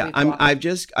us. I know. Yeah, I've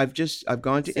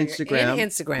gone to Instagram. In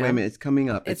Instagram. Wait a minute, it's coming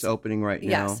up. It's opening right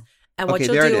now. Yes. And what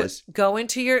you'll do is go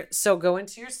into your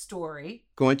story.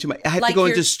 I have to go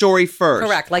into story first.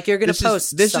 Correct. Like you're going to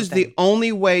post This something. is the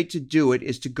only way to do it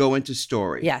is to go into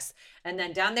story. Yes. And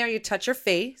then down there you touch your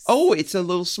face. Oh, it's a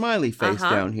little smiley face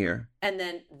down here. And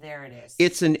then there it is.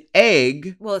 It's an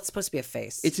egg. Well, it's supposed to be a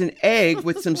face. It's an egg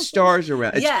with some stars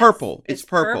around. It's purple. It's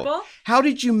purple. How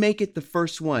did you make it the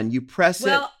first one? You press it.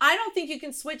 Well, I don't think you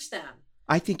can switch them.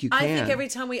 I think you can. I think every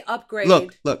time we upgrade.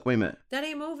 Look, wait a minute. That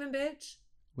ain't moving, bitch.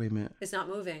 Wait a minute. It's not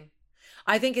moving.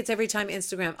 I think it's every time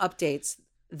Instagram updates,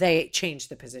 they change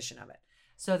the position of it.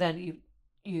 So then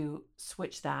you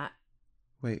switch that.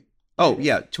 Wait. Oh,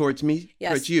 yeah, towards me?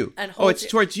 Yes. Towards you. And it's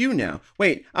towards you now.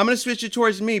 Wait, I'm going to switch it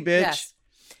towards me, bitch. Yes.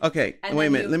 Okay, and wait a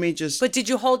minute. Let me just... But did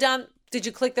you hold down... Did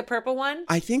you click the purple one?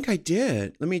 I think I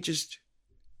did. Let me just...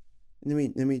 Let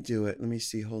me do it. Let me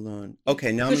see. Hold on.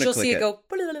 Okay, now I'm Because gonna you'll click see it it. go.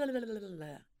 Blah, blah, blah, blah, blah,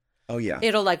 blah. Oh yeah.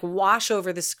 It'll like wash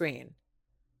over the screen.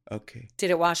 Okay. Did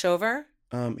it wash over?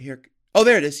 Here. Oh,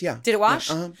 there it is. Yeah. Did it wash?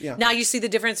 Yeah. Yeah. Now you see the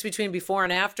difference between before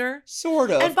and after? Sort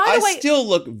of. And by the way, I still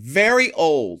look very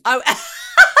old.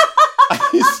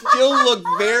 I still look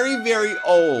very, very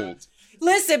old.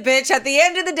 Listen, bitch, at the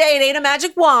end of the day, it ain't a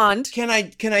magic wand. Can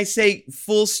I say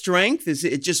full strength? Is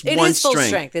it just It one is full strength?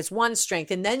 strength. It's one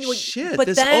strength. And then Shit, but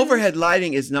this then, overhead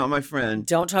lighting is not my friend.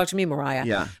 Don't talk to me, Mariah.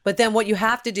 Yeah. But then what you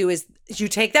have to do is you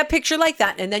take that picture like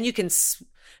that, and then you can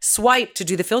swipe to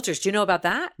do the filters. Do you know about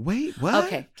that? Wait, what?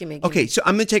 Okay, give me. Okay, so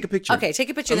I'm gonna take a picture. Okay, take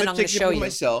a picture, then I'm gonna show you.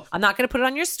 Myself. I'm not gonna put it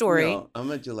on your story. No, I'm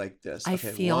gonna do like this. I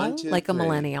Okay, feel 1, 2, like a 3.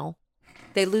 millennial.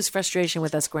 They lose frustration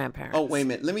with us grandparents. Oh, wait a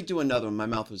minute. Let me do another one. My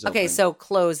mouth was open. Okay, so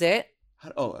close it. I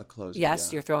closed it. Yes,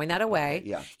 Yeah. you're throwing that away. Okay,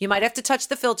 yeah. You might have to touch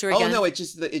the filter again. Oh no, it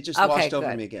just Okay, washed over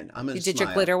good. me again. I'm gonna You did smile.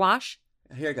 your glitter wash?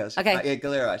 Here it goes. Okay. Yeah,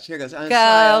 glitter wash. Here it goes. Go.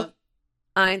 Smile.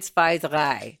 1, 2,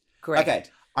 3. Great. Okay.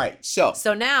 All right.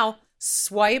 So now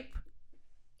swipe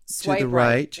to the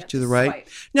right. Yeah, To the right. swipe.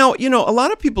 Now, a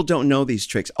lot of people don't know these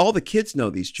tricks. All the kids know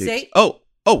these tricks. See? Oh,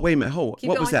 wait a minute. Hold. Keep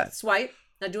What going. was that? Swipe.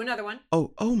 Now do another one. Oh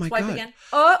my Swipe God. again.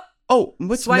 Oh,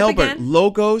 what's Swipe Melbourne? again.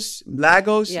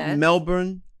 Lagos, Yes.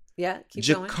 Melbourne, Yeah. Keep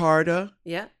going. Jakarta,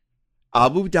 Yeah.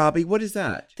 Abu Dhabi. What is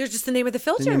that? They're just the name of the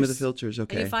filters. The name of the filters. And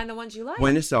Okay. you find the ones you like.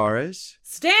 Buenos Aires,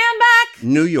 Stand back.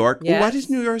 New York. Yes. Why does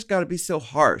New York got to be so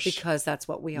harsh? Because that's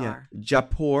what we are.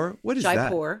 Jaipur. What is that?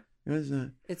 Jaipur. What is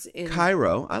that? It's in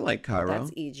Cairo. I like Cairo.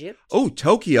 That's Egypt. Oh,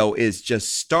 Tokyo is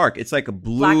just stark. It's like a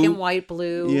blue. Black and white,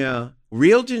 blue. Yeah.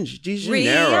 Rio de Janeiro.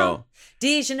 Rio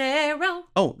de Janeiro.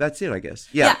 Oh, that's it, I guess.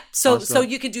 Yeah. So Oslo.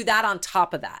 you can do that on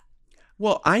top of that.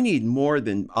 Well, I need more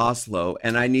than Oslo,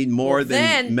 and I need more than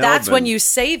then Melbourne. that's when you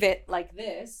save it like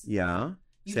this. Yeah.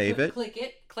 You Save it.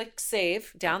 Click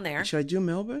save down there. Should I do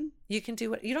Melbourne? You can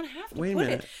do it. You don't have to Wait a put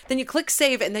minute. it. Then you click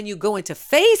save and then you go into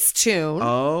Facetune.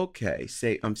 Okay,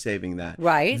 I'm saving that.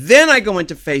 Right. Then I go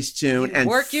into Facetune You and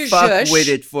work your fuck zhush. with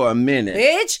it for a minute.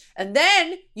 Bitch. And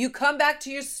then you come back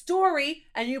to your story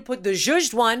and you put the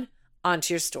zhuzhed one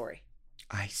onto your story.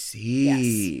 I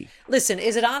see. Yes. Listen,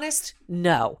 is it honest?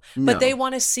 No. No. But they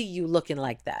want to see you looking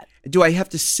like that. Do I have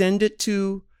to send it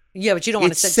to? Yeah, but you don't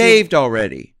want to It's send saved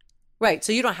already. Right.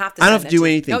 So you don't have to I don't send have to do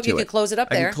anything No, to you it. can close it up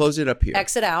I there. can close it up here.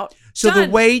 Exit out. So Done.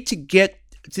 the way to get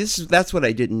that's what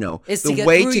I didn't know. Is to the get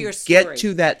way through to your get story.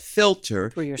 to that filter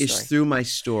Through your is story. through my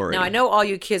story. Now, I know all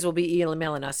you kids will be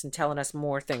emailing us and telling us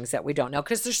more things that we don't know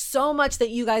because there's so much that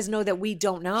you guys know that we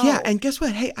don't know. Yeah, and guess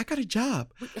what? Hey, I got a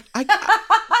job.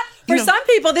 For some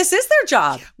people, this is their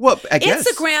job. Well, I guess.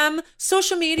 Instagram,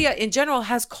 social media in general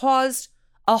has caused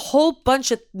a whole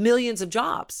bunch of millions of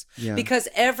jobs. Yeah. Because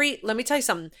let me tell you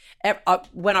something.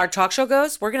 When our talk show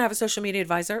goes, we're going to have a social media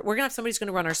advisor. We're going to have somebody who's going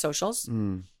to run our socials.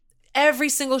 Every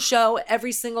single show,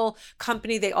 every single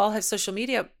company, they all have social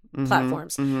media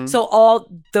platforms. So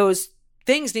all those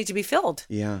things need to be filled.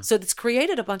 Yeah. So it's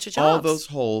created a bunch of jobs. All those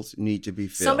holes need to be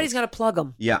filled. Somebody's got to plug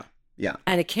them. Yeah. Yeah.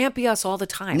 And it can't be us all the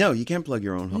time. No, you can't plug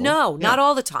your own hole. No, Yeah. not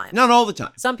all the time. Not all the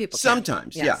time. Some people can.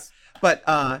 Sometimes, Yes. yeah. But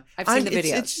I've seen the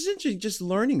videos. It's just interesting just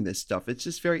learning this stuff. It's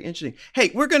just very interesting.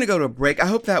 Hey, we're going to go to a break. I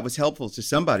hope that was helpful to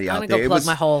somebody I'm out gonna there. go It plug was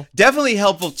my hole. definitely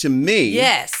helpful to me.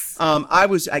 Yes.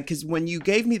 Because when you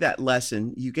gave me that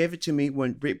lesson, you gave it to me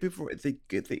right before the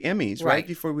Emmys, right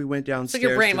before we went So downstairs.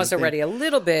 your brain to was the thing. already a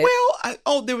little bit.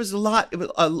 Well, there was a lot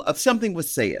of something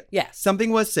was said. Yes. Something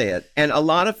was said, and a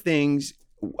lot of things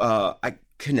I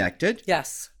connected.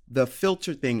 Yes. The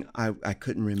filter thing, I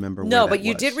couldn't remember. No, where but that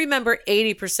you was. did remember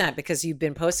 80% because you've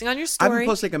been posting on your I've story. been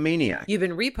posting like a maniac. You've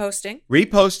been reposting.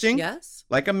 Reposting. Yes.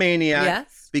 Like a maniac.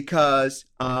 Yes. Because,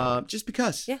 just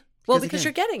because. Yeah. Well, Because because again-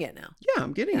 you're getting it now. Yeah,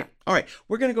 I'm getting Yeah. it. All right,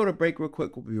 we're gonna go to break real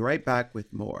quick. We'll be right back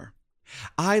with more.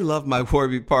 I love my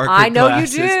Warby Parker I know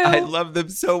classes. you do. I love them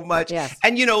so much. Yes.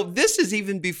 And this is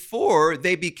even before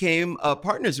they became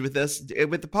partners with us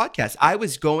with the podcast. I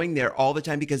was going there all the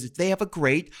time because they have a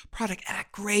great product at a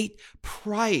great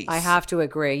price. I have to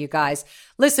agree, you guys.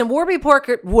 Listen, Warby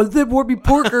Parker. Warby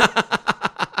Parker.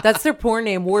 That's their porn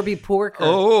name, Warby Parker.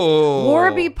 Oh.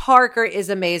 Warby Parker is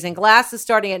amazing. Glasses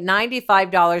starting at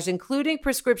 $95, including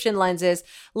prescription lenses.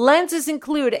 Lenses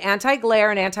include anti-glare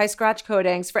and anti-scratch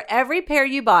coatings. For every pair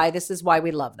you buy, this is why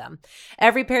we love them.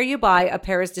 Every pair you buy, a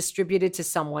pair is distributed to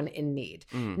someone in need.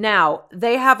 Now,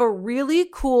 they have a really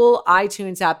cool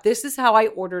iTunes app. This is how I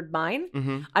ordered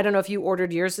mine. I don't know if you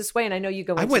ordered yours this way, and I know you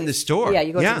go I went in the store. Yeah,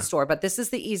 you go to the store, but this is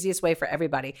the easiest way for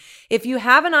everybody. If you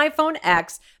have an iPhone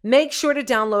X, make sure to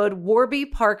download download Warby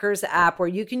Parker's app where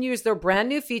you can use their brand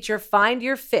new feature, Find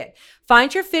Your Fit.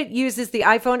 Find Your Fit uses the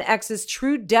iPhone X's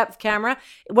true depth camera.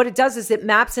 What it does is it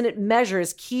maps and it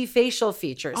measures key facial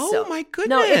features. Oh, my goodness.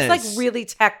 No, it's like really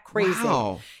tech crazy.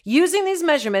 Wow. Using these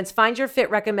measurements, Find Your Fit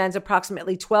recommends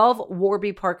approximately 12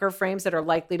 Warby Parker frames that are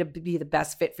likely to be the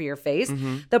best fit for your face.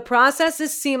 Mm-hmm. The process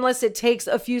is seamless. It takes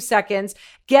a few seconds.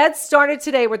 Get started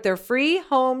today with their free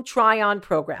home try-on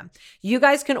program. You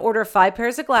guys can order 5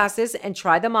 pairs of glasses and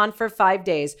try them on for 5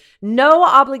 days. No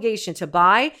obligation to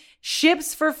buy.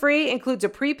 Ships for free, includes a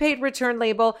prepaid return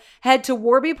label. Head to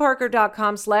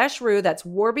warbyparker.com/Rue. That's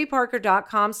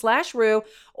warbyparker.com/Rue.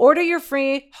 Order your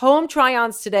free home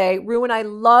try-ons today. Rue and I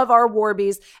love our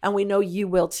Warbies, and we know you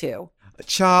will too.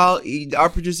 Child, our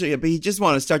producer, but he just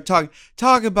want to start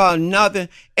talk about nothing.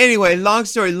 Anyway, long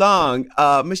story long,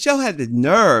 Michelle had the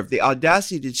nerve, the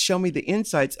audacity to show me the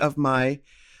insights of my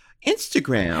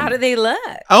Instagram. How do they look?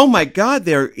 Oh my God,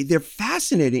 they're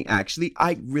fascinating. Actually,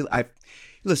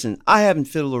 listen, I haven't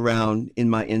fiddled around in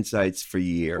my insights for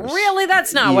years. Really?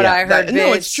 That's not what I heard, bitch.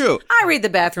 No, it's true. I read the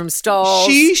bathroom stalls.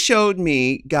 She showed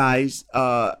me, guys,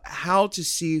 how to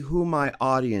see who my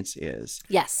audience is.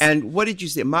 Yes. And what did you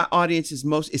say? My audience is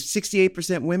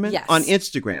 68% women? Yes. On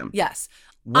Instagram. Yes.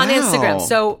 Wow. On Instagram.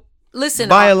 So, listen.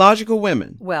 Biological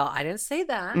women. Well, I didn't say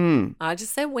that. I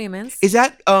just said women's. Is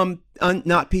that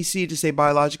not PC to say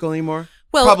biological anymore?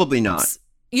 Well, probably not.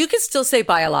 You can still say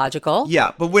biological.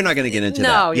 Yeah, but we're not going to get into that.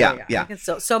 No, yeah. Yeah. You can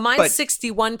still, so mine's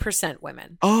 61%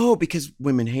 women. Oh, because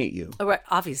women hate you. Oh, right,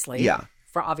 obviously. Yeah.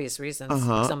 For obvious reasons.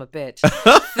 Because I'm a bitch.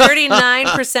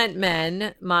 39%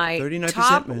 men. My 39%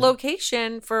 top men.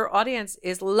 location for audience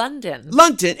is London.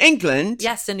 London, England?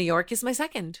 Yes, and New York is my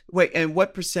second. Wait, and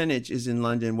what percentage is in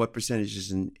London? What percentage is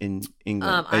in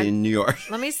England? In New York?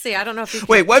 Let me see. I don't know if you can.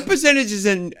 Wait, what percentage is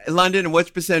in London and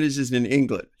what percentage is in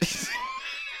England?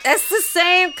 It's the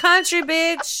same country,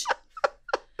 bitch.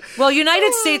 Well,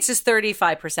 United States is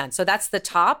 35%. So that's the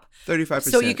top.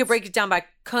 35%. So you could break it down by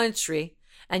country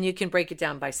and you can break it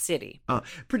down by city.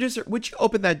 Producer, would you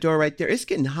open that door right there? It's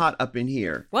getting hot up in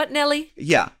here. What, Nelly?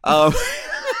 Yeah.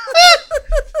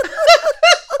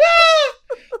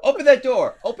 Open that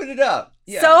door. Open it up.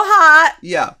 Yeah. So hot.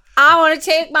 Yeah. I want to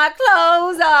take my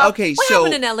clothes off. Okay, what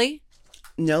happened to Nelly?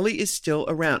 Nelly is still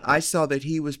around. I saw that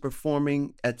he was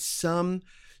performing at some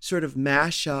sort of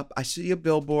mashup. I see a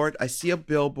billboard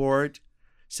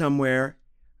somewhere.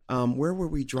 Where were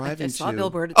we driving to? I saw a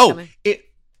billboard.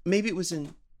 Maybe it was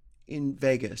in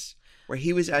Vegas, where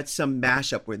he was at some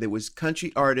mashup where there was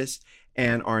country artists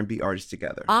and R&B artists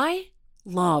together. I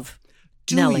love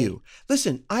Do Nelly. you?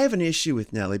 Listen, I have an issue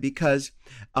with Nelly because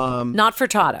not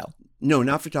Furtado. No,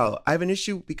 not Furtado. I have an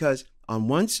issue because on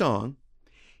one song,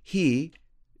 he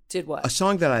did what? A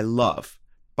song that I love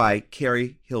by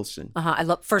Carrie Hilson. I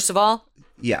love. First of all,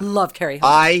 love Carrie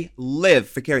Hilson. I live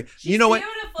for Carrie. She's you know beautiful.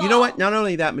 what? You know what? Not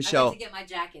only that, Michelle. I have to get my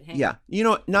jacket. Hang Yeah. You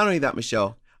know what? Not only that,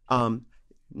 Michelle.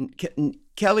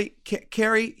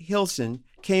 Carrie Hilson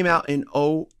came out in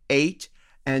 2008,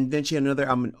 and then she had another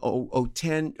album in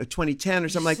 2010 or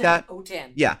something like that.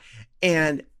 2010. Yeah.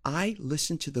 And I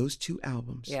listened to those two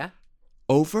albums. Yeah.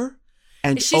 Over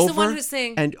and She's over the one who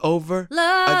sings and over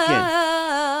Love. again.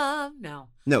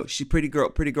 No, she's Pretty Girl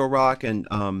Rock, and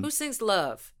who sings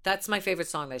Love? That's my favorite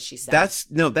song that she sang. That's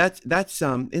in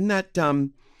that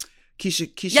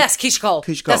Keisha. Yes, Keisha Cole.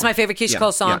 That's my favorite Keisha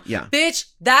Cole song. Yeah. Bitch,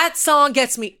 that song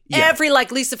gets me every,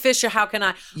 like Lisa Fisher. How can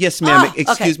I? Yes, ma'am. Excuse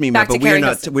okay. me, ma'am, Back to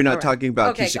but we're not talking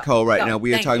about Keisha Cole right now.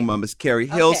 We are talking about Miss Carrie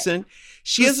Hilson.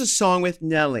 She has a song with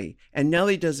Nelly, and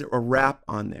Nelly does a rap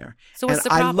on there. So what's the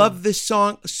problem? I love this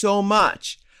song so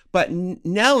much, but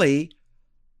Nelly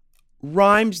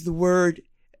rhymes the word.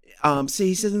 See,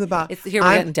 he says something about. Here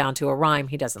we're getting down to a rhyme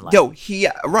he doesn't like. No,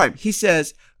 a rhyme. He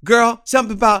says, "Girl,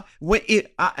 something about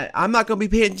I'm not gonna be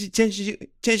paying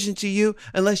attention to you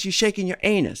unless you're shaking your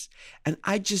anus." And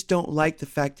I just don't like the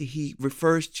fact that he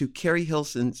refers to Carrie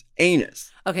Hilson's anus.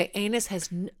 Okay, anus has.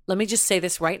 Let me just say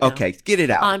this right now. Okay, get it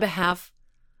out on behalf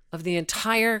of the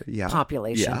entire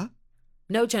population. Yeah.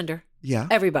 No gender. Yeah.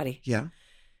 Everybody. Yeah.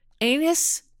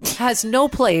 Anus has no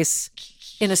place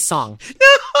in a song.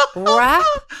 Rap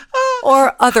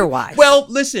or otherwise. Well,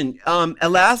 listen,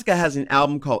 Alaska has an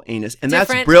album called Anus, and Different.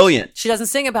 that's brilliant. She doesn't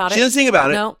sing about it. She doesn't sing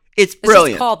about it. No. It's brilliant.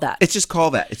 It's just called that. It's just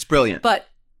called that. It's brilliant. But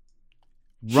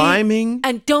rhyming.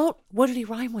 What did he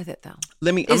rhyme with it, though?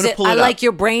 I'm going to pull it up. I like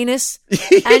your brainus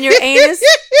and your anus.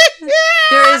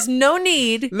 There is no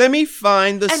need. Let me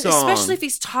find the song. Especially if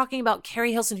he's talking about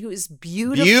Carrie Hilson, who is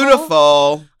beautiful.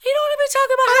 Beautiful. You know what I'm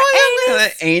talking about her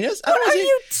anus? Anus? What are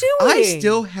you doing? I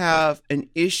still have an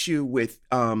issue with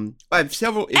I have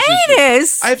several issues.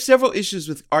 Anus? I have several issues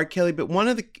with R. Kelly, but one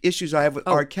of the issues I have with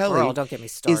R. Kelly girl, don't get me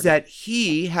started. is that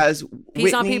he has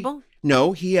Pees on people?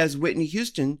 No, he has Whitney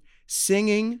Houston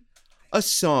singing a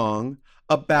song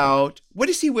about, what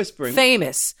is he whispering?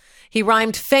 Famous. He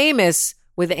rhymed famous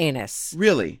with anus.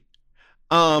 Really?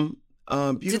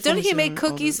 Didn't he make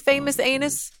cookies famous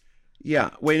anus? Yeah.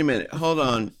 Wait a minute. Hold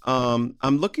on.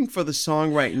 I'm looking for the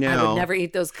song right now. I would never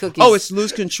eat those cookies. Oh, it's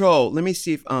Lose Control. Let me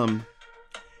see if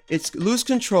it's Lose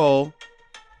Control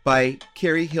by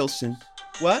Carrie Hilson.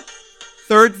 What?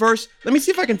 Third verse. Let me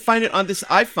see if I can find it on this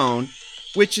iPhone,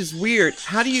 which is weird.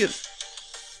 How do you?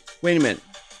 Wait a minute.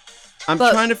 I'm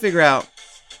trying to figure out.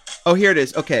 Oh, here it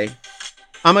is. Okay.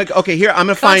 I'm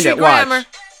gonna find it. Grammar.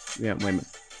 Watch. Yeah. Wait a minute.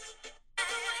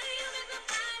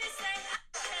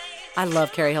 I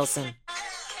love Carrie Hilson.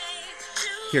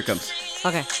 Here it comes.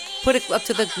 Okay. Put it up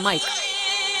to the mic.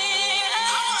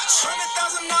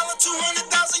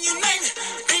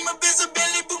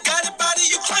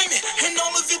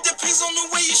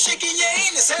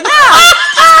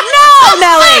 No,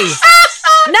 Nelly.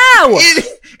 No.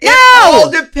 It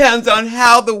all depends on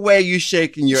how the way you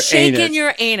shaking your anus. Shaking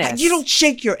your anus. You don't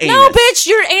shake your anus. No, bitch,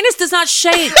 your anus does not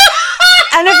shake.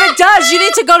 And if it does, you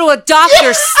need to go to a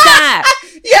doctor stat.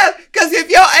 Yeah, because if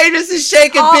your anus is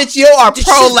shaking, bitch, you are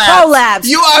prolapse. Prolapse.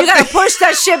 You gotta push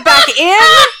that shit back in.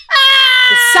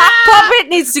 The sock puppet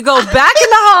needs to go back in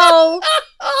the hole.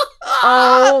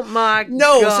 Oh my God.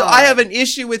 No, so I have an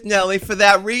issue with Nelly for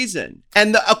that reason.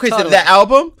 And Totally. so the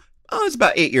album, it's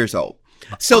about 8 years old.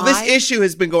 So this issue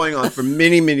has been going on for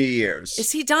many, many years.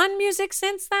 Is he done music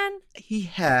since then? He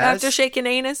has. After shaking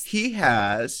anus? He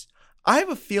has. I have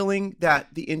a feeling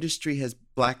that the industry has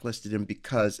blacklisted him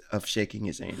because of shaking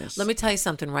his anus. Let me tell you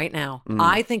something right now.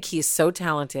 I think he's so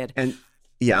talented. And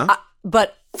yeah.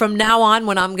 But from now on,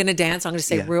 when I'm going to dance, I'm going to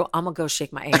say, Rue, I'm going to go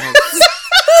shake my anus.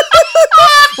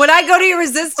 When I go to your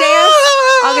resist dance,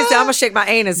 I'm going to say, I'm going to shake my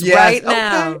anus right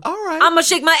now. Okay. All right. I'm going to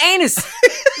shake my anus.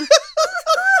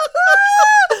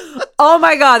 Oh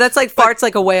my God, that's like farts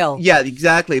like a whale. Yeah,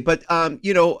 exactly. But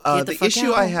the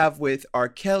issue out. I have with R.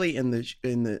 Kelly in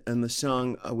the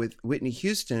song with Whitney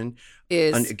Houston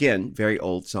Is and again, very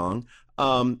old song,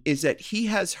 is that he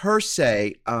has her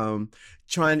say,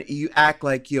 you act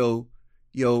like yo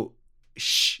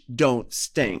don't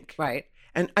stink. right.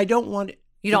 And I don't want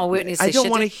You don't want Whitney to say I don't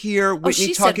shit want to to- hear Whitney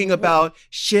she talking said- about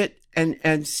shit and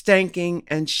stanking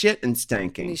and shit and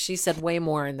stanking. She said way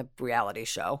more in the reality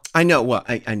show. I know. Well,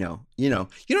 I know. I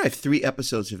have 3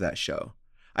 episodes of that show.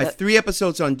 I have 3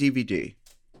 episodes on DVD.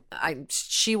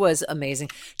 She was amazing.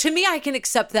 To me, I can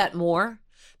accept that more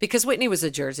because Whitney was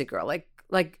a Jersey girl. Like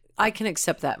I can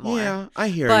accept that more. Yeah, I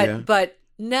hear you. But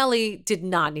Nelly did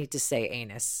not need to say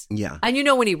anus. Yeah. And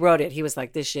when he wrote it, he was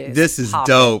like, this is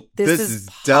poppin'. dope. This is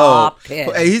dope. poppin'.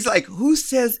 He's like, who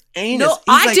says anus? No, He's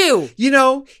I like, do.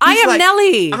 I am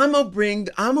Nelly.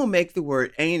 I'm gonna make the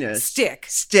word anus Stick.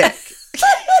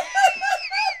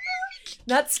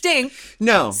 Not stink.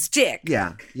 No. Stick.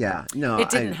 Yeah. No.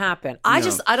 It didn't happen. I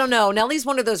don't know. Nelly's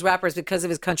one of those rappers because of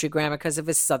his country grammar, because of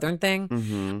his Southern thing.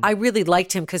 Mm-hmm. I really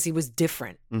liked him because he was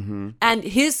different. Mm-hmm. And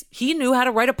he knew how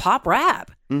to write a pop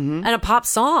rap and a pop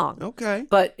song. Okay.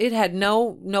 But it had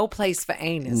no place for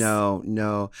anus.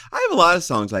 No. I have a lot of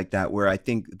songs like that where I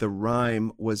think the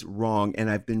rhyme was wrong and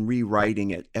I've been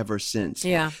rewriting it ever since.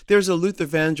 Yeah. There's a Luther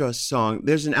Vandross song.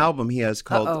 There's an album he has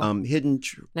called Hidden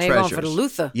Treasures. Now you're going for the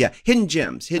Luther. Yeah. Hidden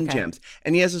Gems.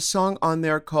 And he has a song on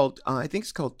there called, I think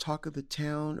it's called Talk of the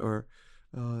Town or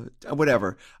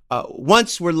whatever.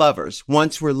 Once We're Lovers.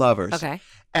 Okay.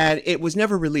 And it was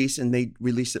never released, and they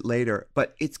released it later.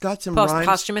 But it's got some rhymes.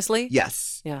 Posthumously?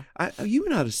 Yes. Yeah. You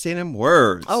know how to say them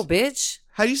words. Oh, bitch.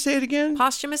 How do you say it again?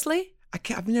 Posthumously?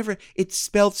 I've never. It's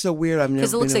spelled so weird. I've never.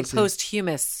 Because it looks been like able to-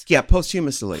 posthumous. Yeah,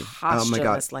 posthumously.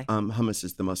 Posthumously. Oh my God. Hummus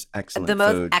is the most excellent. The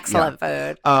most food. excellent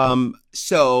food.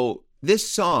 So this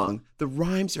song, the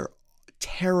rhymes are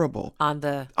terrible. On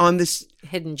this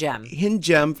hidden gem. hidden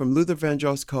gem from Luther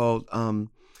Vandross called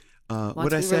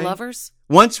Once We Were Lovers?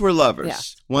 Once We're Lovers. Yeah.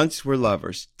 Once We're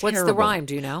Lovers. What's the Terrible. rhyme?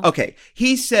 Do you know? Okay.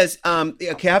 He says,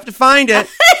 okay, I have to find it.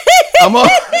 I'm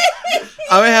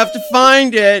gonna have to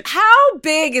find it. How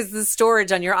big is the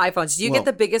storage on your iPhones? Do you get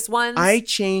the biggest ones? I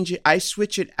change it. I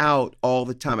switch it out all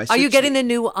the time. Are you getting the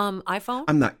new iPhone?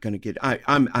 I'm not gonna get.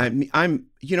 I'm.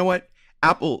 You know what?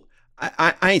 Apple.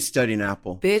 I ain't studying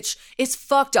Apple. Bitch, it's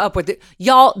fucked up with it.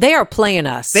 Y'all, they are playing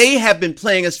us. They have been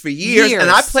playing us for years, and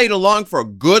I played along for a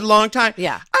good long time.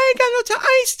 Yeah. I ain't got no time.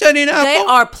 I ain't studying Apple. They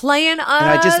are playing us.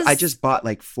 And I just bought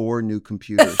like 4 new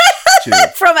computers. too.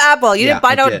 From Apple. You didn't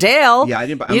buy no Dell. Yeah, I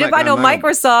didn't buy. You didn't buy no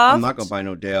Microsoft. I'm not gonna buy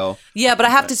no Dell. Yeah, but I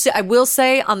have to say, I will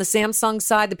say on the Samsung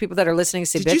side, the people that are listening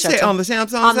say, Did bitch. you say on the Samsung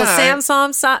side? On the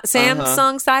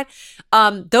Samsung side,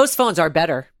 those phones are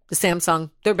better. The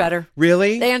Samsung, they're better.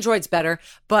 Really? The Android's better,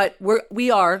 but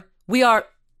we are.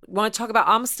 Want to talk about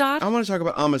Amistad? I want to talk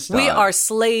about Amistad. We are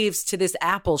slaves to this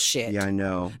Apple shit. Yeah, I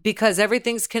know. Because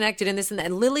everything's connected in this and that.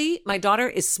 And Lily, my daughter,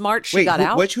 is smart. She got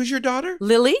out. Who's your daughter?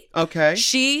 Lily. Okay.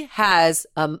 She has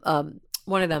one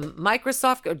of them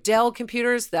Microsoft or Dell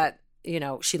computers that,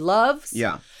 she loves.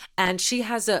 Yeah. And she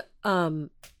has a S9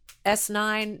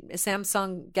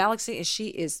 Samsung Galaxy, and she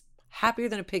is happier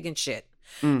than a pig in shit.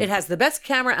 It has the best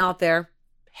camera out there,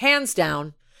 hands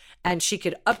down. And she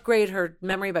could upgrade her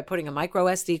memory by putting a micro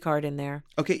SD card in there.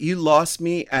 Okay, you lost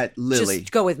me at Lily.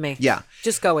 Just go with me. Yeah.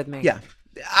 Just go with me. Yeah.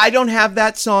 I don't have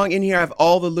that song in here. I have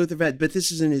all the Luther Vandross, but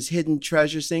this is in his Hidden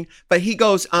Treasures thing. But he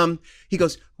goes,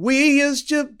 we used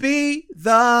to be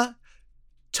the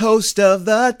toast of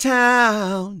the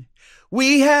town.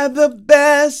 We had the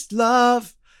best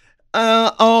love,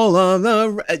 all of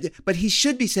the, but he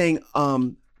should be saying,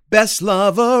 best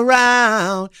love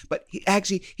around, but he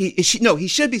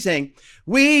should be saying,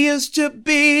 we used to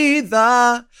be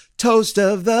the talk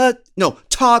of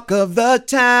the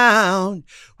town.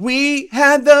 We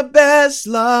had the best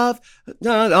love,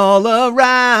 not all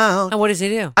around. And what does he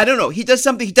do? I don't know. He does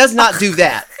something. He does not do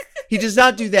that. He does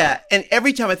not do that. And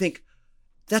every time I think,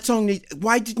 that song,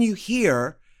 why didn't you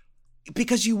hear?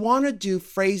 Because you want to do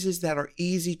phrases that are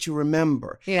easy to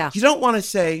remember. Yeah. You don't want to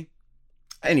say,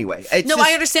 anyway, I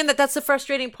understand that. That's the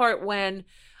frustrating part when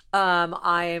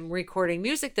I am recording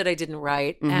music that I didn't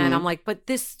write, and I'm like, but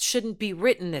this shouldn't be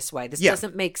written this way. This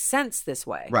doesn't make sense this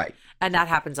way. Right. And that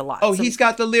happens a lot. Oh, he's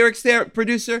got the lyrics there,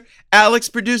 producer, Alex,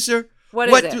 producer. What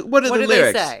is it? What are the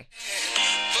lyrics? They say?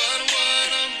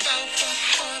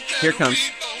 Here comes.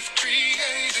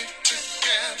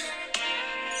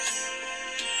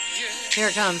 Here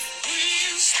it comes.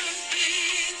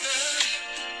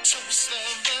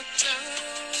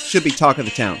 Should be talk of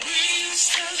the town.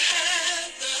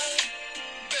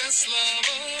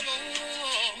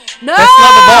 No! Best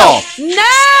love of all.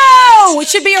 No! It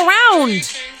should be around.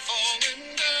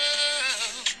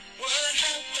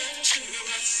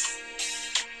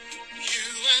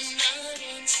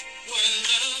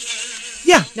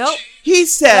 Yeah. Nope. He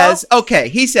says,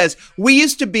 we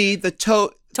used to be the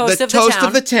toast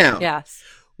of the town. Yes.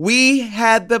 We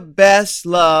had the best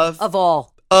love Of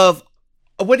all. of,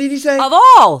 what did he say? Of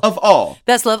all. Of all.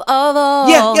 Best love of all.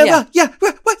 Yeah.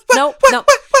 Nope.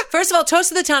 First of all,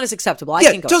 Toast of the Town is acceptable. I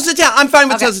can go Toast with of the town. I'm fine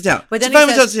with Okay. Toast of the town. But then I'm fine he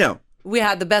with says- Toast of the town. We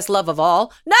had the best love of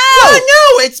all. No!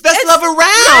 It's best love around.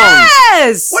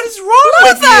 Yes! What is wrong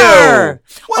with Luther!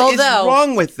 you? What is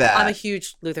wrong with that? I'm a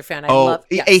huge Luther fan. I love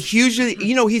hugely,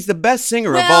 he's the best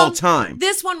singer of all time.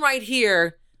 This one right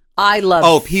here, I love.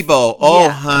 Oh, Peebo. Oh, Yeah.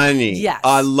 honey. Yes.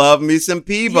 I love me some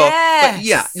Peebo. Yes. But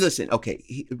yeah, listen,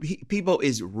 okay. Peebo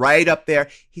is right up there.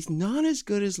 He's not as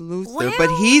good as Luther, but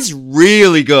he's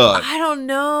really good. I don't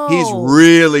know. He's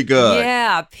really good.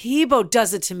 Yeah, Peebo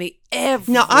does it to me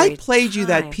every Now, I played you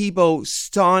that time. Peebo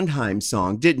Sondheim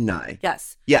song, didn't I?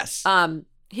 Yes. Yes.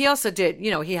 He also did,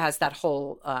 he has that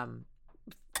whole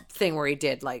thing where he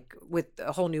did like with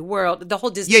a whole new world, the whole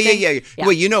Disney thing. Yeah.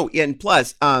 Well, and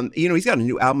plus, he's got a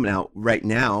new album out right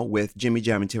now with Jimmy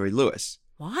Jam and Terry Lewis.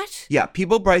 What? Yeah,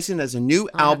 Peebo Bryson has a new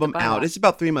album out. that. It's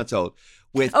about 3 months old.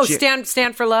 With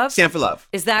Stand for Love? Stand for Love.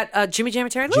 Is that Jimmy Jam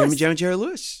and Terry Lewis? Jimmy Jam and Terry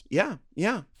Lewis. Yeah.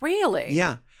 Really?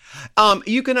 Yeah.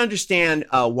 You can understand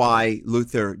why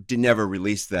Luther never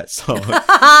released that song.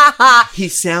 He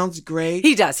sounds great.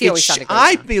 He does. He always sounded great.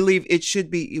 I believe it should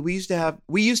be. We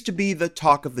used to be the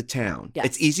talk of the town. Yes.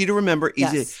 It's easy to remember.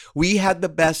 Easy. Yes. We had the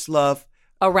best love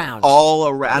around. all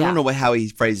around. I don't know how he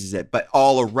phrases it, but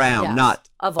all around, Yes. not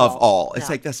Of of all. all. It's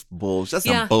Yeah. like that's bullshit. That's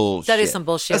some bullshit. That is some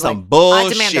bullshit. That's Like, some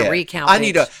bullshit. I demand a recount. I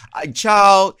need a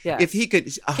child. Yes. If he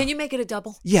could. Can you make it a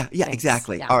double? Yeah, Thanks.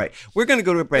 exactly. Yeah. All right. We're going to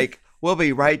go to a break. We'll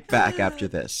be right back after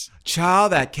this.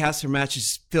 Child, that Casper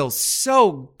mattress feels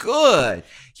so good.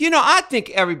 I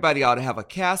think everybody ought to have a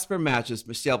Casper mattress,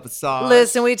 Michelle Basage.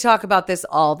 Listen, we talk about this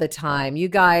all the time. You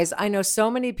guys, I know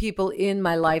so many people in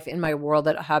my life, in my world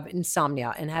that have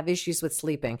insomnia and have issues with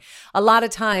sleeping. A lot of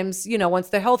times, once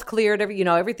their health cleared,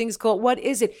 everything's cool. What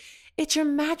is it? It's your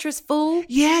mattress, fool.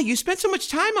 Yeah, you spent so much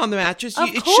time on the mattress. Of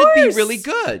It should be course. really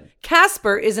good.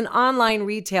 Casper is an online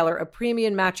retailer of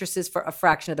premium mattresses for a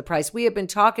fraction of the price. We have been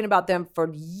talking about them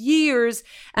for years,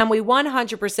 and we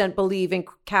 100% believe in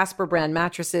Casper brand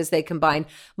mattresses. They combine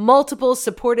multiple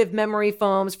supportive memory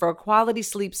foams for a quality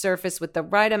sleep surface with the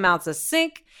right amounts of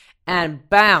sink and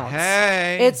bounce.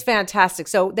 Hey. It's fantastic.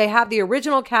 So they have the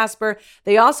original Casper.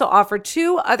 They also offer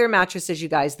 2 other mattresses, you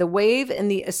guys, the Wave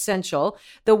and the Essential.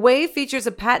 The Wave features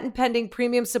a patent-pending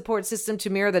premium support system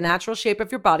to mirror the natural shape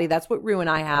of your body. That's what Rue and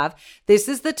I have. This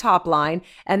is the top line.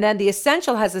 And then the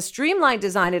Essential has a streamlined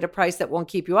design at a price that won't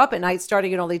keep you up at night,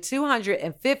 starting at only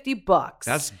 $250.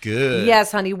 That's good.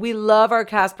 Yes, honey. We love our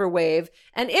Casper Wave.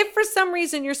 And if for some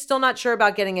reason you're still not sure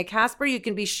about getting a Casper, you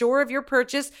can be sure of your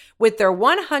purchase with their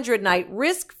 100-night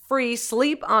risk-free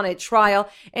sleep on it trial.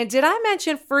 And did I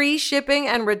mention free shipping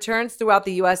and returns throughout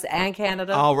the U.S. and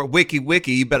Canada? Oh, wiki,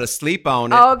 you better sleep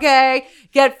on it. Okay.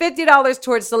 Get $50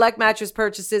 towards select mattress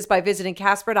purchases by visiting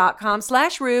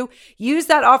Casper.com/Rue. Use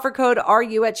that offer code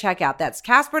RU at checkout. That's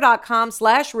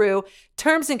Casper.com/Rue.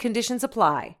 Terms and conditions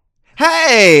apply.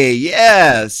 Hey,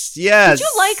 yes. Did you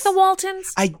like the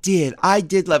Waltons? I did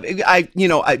love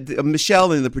it.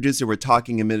 Michelle and the producer were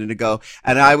talking a minute ago,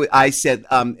 and I said,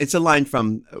 it's a line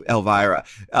from Elvira,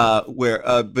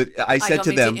 but I said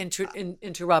to them,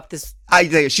 interrupt this.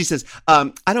 She says,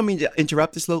 I don't mean to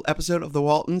interrupt this little episode of the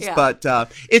Waltons, but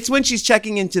it's when she's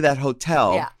checking into that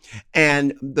hotel. Yeah.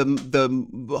 And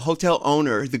the hotel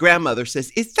owner, the grandmother,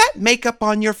 says, "Is that makeup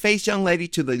on your face, young lady?"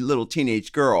 to the little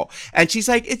teenage girl. And she's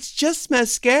like, "It's just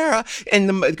mascara." And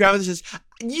the grandmother says,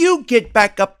 "You get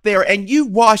back up there and you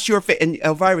wash your face." And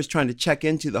Elvira was trying to check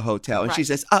into the hotel. And she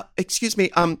says, "Excuse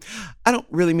me, I don't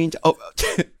really mean to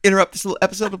interrupt this little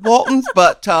episode of Waltons,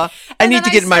 but I need to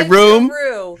get in my room."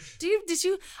 Did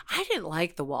you? I didn't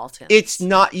like the Waltons. It's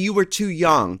not, you were too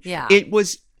young. Yeah.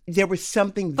 There was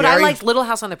something But I liked Little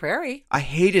House on the Prairie. I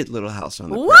hated Little House on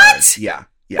the Prairie. What? Yeah.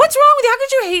 What's wrong with you? How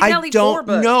could you hate Nellie I don't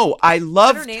Corbett? know. I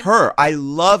loved her. I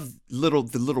loved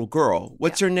the little girl.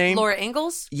 What's her name? Laura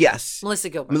Ingalls? Yes. Melissa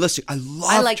Gilbert. I loved her.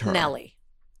 I like Nellie.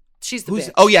 She's the bitch.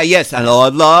 Oh, yeah, yes. I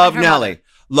love Nellie.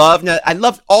 Love Nellie. I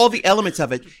loved all the elements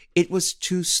of it. It was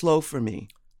too slow for me.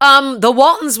 The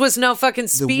Waltons was no fucking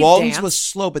speed The Waltons dance. was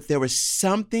slow, but there was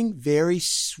something very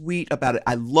sweet about it.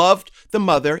 I loved the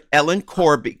mother, Ellen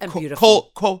Corby. And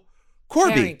beautiful.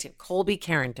 Corby. Colby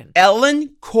Carrington.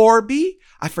 Ellen Corby.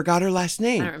 I forgot her last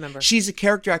name. I don't remember. She's a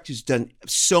character actor who's done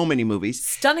so many movies.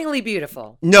 Stunningly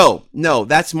beautiful. No,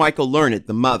 that's Michael Learned,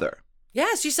 the mother.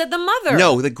 Yes, you said the mother.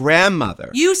 No, the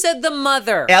grandmother. You said the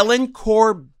mother. Ellen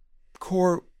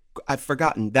I've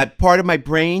forgotten. That part of my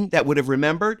brain that would have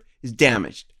remembered is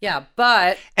damaged. Yeah,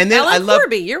 but and then Ellen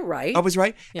Corby, you're right. I was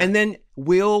right. Yeah. And then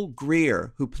Will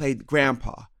Greer, who played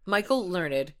Grandpa. Michael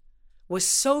Learned was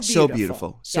so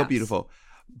beautiful. So beautiful.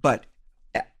 But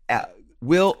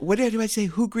Will, what did I say?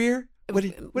 Who Greer? What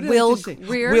did Will I say?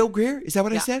 Greer? Will Greer? Is that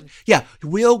what I said? Yeah,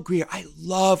 Will Greer. I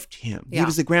loved him. Yeah. He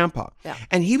was the grandpa. Yeah.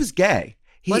 And he was gay.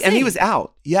 He was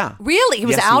out. Yeah. Really? He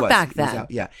was out back then? He was out,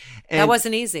 yeah. And that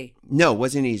wasn't easy. No, it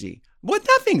wasn't easy. Well,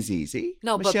 nothing's easy.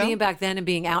 No, Michelle. But being back then and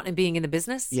being out and being in the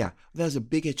business? Yeah. That was a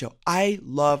big hit show. I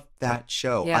loved that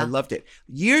show. Yeah. I loved it.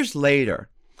 Years later,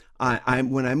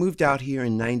 when I moved out here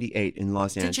in 98 in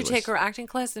Los Angeles. Did you take her acting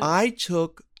class? I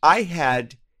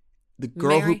had the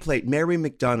girl who played Mary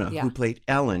McDonough, Yeah. who played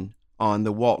Ellen on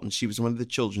the Waltons. She was one of the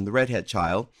children, the redhead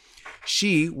child.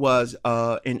 She was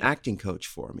an acting coach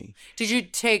for me. Did you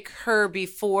take her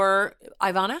before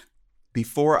Ivana?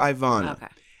 Before Ivana. Okay.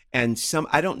 And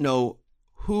I don't know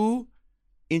who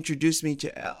introduced me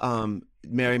to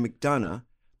Mary McDonough,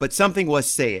 but something was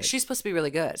Say It. She's supposed to be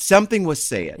really good. Something was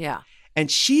Say It. Yeah.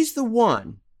 And she's the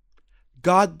one,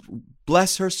 God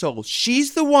bless her soul,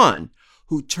 she's the one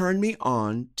who turned me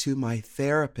on to my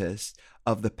therapist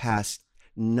of the past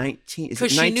 19 years.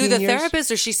 Because she knew the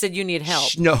therapist, or she said you need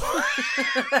help? No.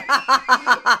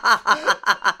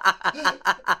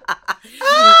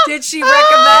 Did she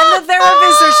recommend the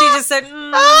therapist, or she just said, you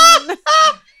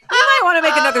might want to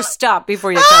make another stop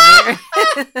before you come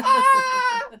here?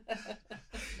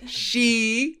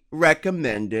 She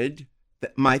recommended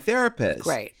my therapist.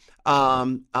 Great.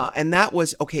 And that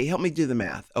was, okay, help me do the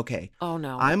math. Okay. Oh,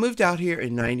 no. I moved out here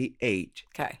in 98.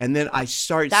 Okay. And then I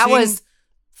started That seeing... was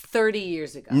 30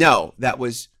 years ago. No, that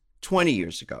was 20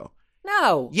 years ago.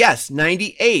 No. Yes,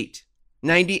 98.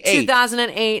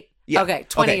 2008. Yeah. Okay,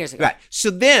 20 years ago. Right.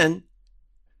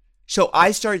 So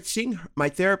I started seeing my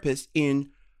therapist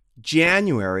in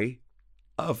January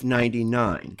of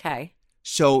 99. Okay.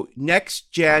 So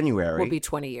next January... Will be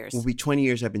 20 years. Will be 20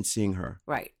 years I've been seeing her.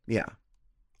 Right. Yeah.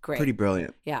 Great. Pretty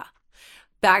brilliant. Yeah.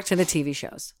 Back to the TV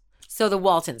shows. So the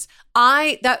Waltons.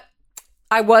 I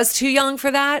was too young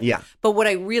for that. Yeah. But what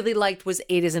I really liked was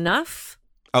 8 is Enough.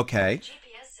 Okay.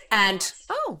 And,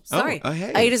 sorry. Oh,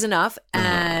 hey. 8 is Enough.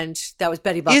 And that was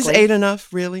Betty Buckley. Is 8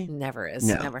 enough, really? Never is.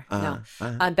 No. Never. No.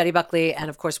 Betty Buckley and,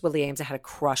 of course, Willie Ames. I had a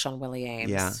crush on Willie Ames.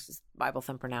 Yeah. Bible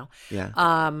thumper now.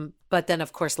 Yeah. But then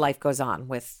of course life goes on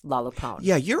with Lalo Pone.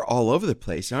 Yeah, you're all over the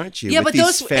place, aren't you? Yeah, with but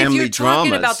these those, family if you're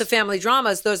talking dramas. about the family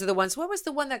dramas, those are the ones. What was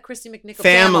the one that Christy McNichol?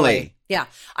 Family. Yeah,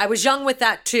 I was young with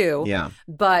that too. Yeah.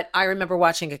 But I remember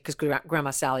watching it because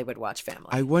Grandma Sally would watch Family.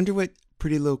 I wonder what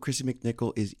pretty little Christy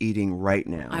McNichol is eating right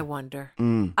now. I wonder.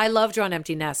 I love Drawn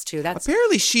Empty Nest too. That's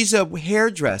apparently she's a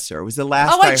hairdresser. Was the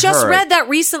last I just heard. read that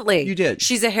recently. You did.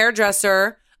 She's a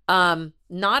hairdresser.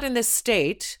 Not in this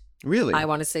state. Really? I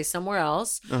want to say somewhere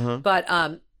else.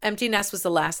 But Empty Nest was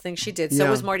the last thing she did. So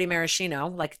was Marty Maraschino,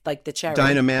 like the cherry.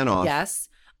 Dinah Manoff. Yes.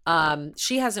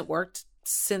 She hasn't worked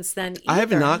since then either. I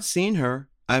have not seen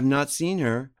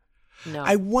her. No.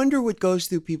 I wonder what goes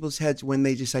through people's heads when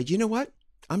they decide, you know what?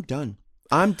 I'm done.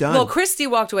 Well, Christy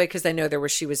walked away because I know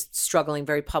she was struggling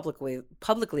very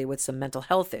publicly with some mental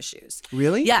health issues.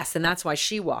 Really? Yes, and that's why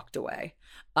she walked away.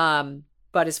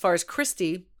 But as far as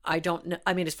Christy, I don't know.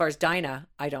 I mean, as far as Dinah,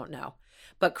 I don't know.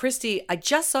 But Christy, I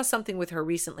just saw something with her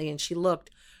recently, and she looked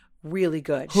really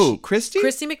good. Who? Christy?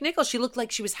 Christy McNichol. She looked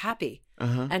like she was happy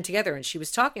and together, and she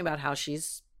was talking about how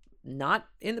she's not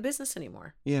in the business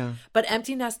anymore. Yeah. But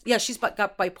Empty Nest, she's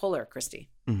got bipolar, Christy.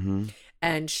 Mm-hmm.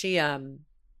 And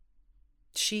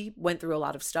she went through a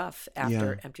lot of stuff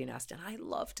after Empty Nest, and I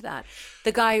loved that.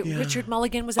 The guy, Richard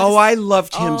Mulligan, was I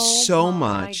loved him so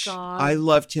much. God. I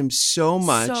loved him so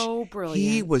much. So brilliant.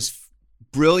 He was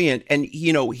brilliant. And,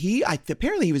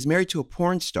 apparently he was married to a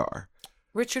porn star.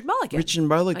 Richard Mulligan. I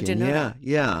didn't know that.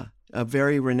 Yeah. A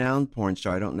very renowned porn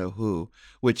star. I don't know who,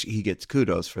 which he gets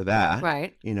kudos for that.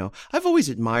 Right. I've always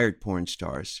admired porn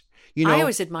stars. I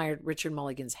always admired Richard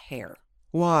Mulligan's hair.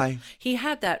 Why? He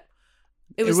had that.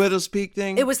 It was Widow's Peak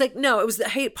thing? It was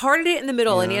he parted it in the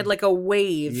middle and he had like a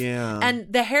wave. Yeah.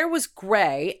 And the hair was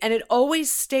gray and it always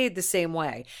stayed the same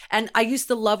way. And I used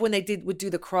to love when they would do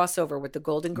the crossover with the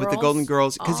Golden Girls. With the Golden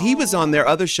Girls. Because he was on their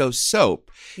other show,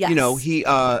 Soap. Yes. He,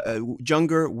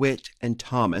 Junger, Witt, and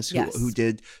Thomas, who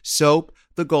did Soap,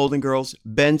 the Golden Girls,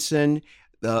 Benson,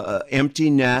 the Empty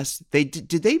Nest. They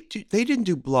didn't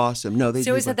do Blossom. No, they. He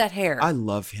always had that hair. I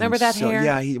love him. Remember that hair?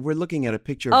 Yeah, we're looking at a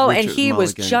picture of Richard and he Mulligan.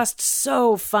 was just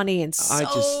so funny and so I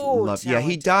just love. talented. Yeah,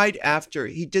 he died after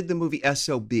he did the movie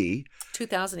SOB.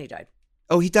 2000 he died.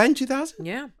 Oh, he died in 2000?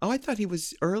 Yeah. Oh, I thought he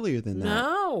was earlier than that.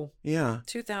 No. Yeah.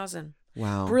 2000.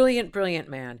 Wow. Brilliant, brilliant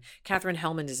man. Katherine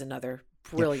Hellman is another.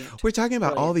 Brilliant. Yeah. We're talking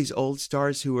about all these old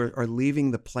stars who are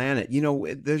leaving the planet.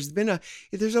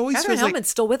 There's always Katherine Hellman's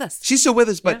still with us. She's still with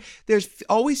us, but there's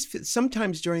always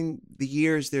sometimes during the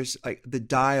years there's like the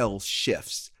dial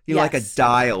shifts. Like a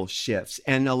dial shifts,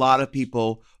 and a lot of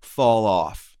people fall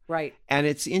off. Right. And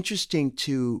it's interesting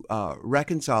to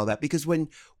reconcile that because when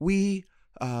we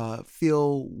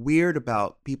feel weird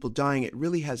about people dying, it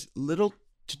really has little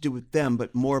to do with them,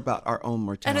 but more about our own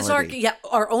mortality. And it's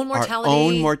our own mortality. Our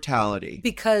own mortality.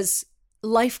 Because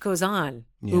life goes on.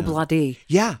 Yeah. Oobla-dee.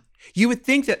 Yeah. You would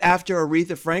think that after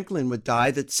Aretha Franklin would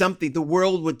die, that the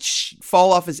world would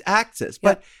fall off its axis.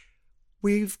 But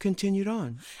we've continued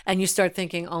on. And you start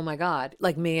thinking, oh my God,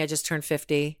 like me, I just turned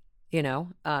 50.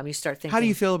 You start thinking. How do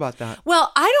you feel about that?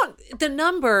 Well, the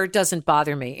number doesn't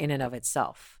bother me in and of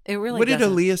itself. It really doesn't.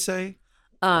 What did Aaliyah say?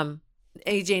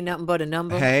 Age ain't nothing but a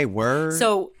number. Hey, word.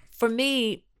 So for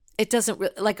me, it doesn't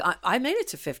really, like I made it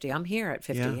to 50. I'm here at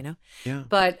 50, Yeah.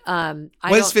 But what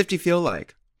does 50 feel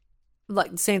like?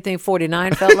 Like the same thing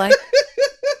 49 felt like.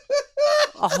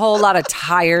 A whole lot of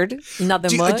tired,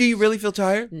 nothing much. Do you really feel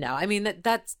tired? No, I mean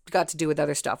that's got to do with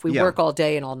other stuff. We work all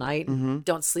day and all night, and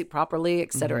don't sleep properly,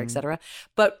 et cetera, et cetera.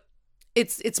 But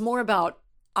it's more about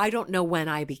I don't know when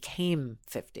I became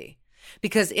 50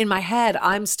 because in my head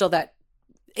I'm still that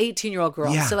 18-year-old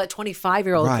girl, still that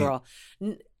 25-year-old girl.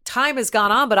 Time has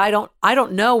gone on, but I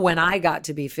don't know when I got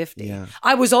to be 50. Yeah.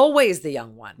 I was always the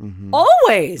young one,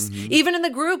 always. Even in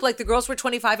the group, like the girls were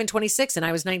 25 and 26, and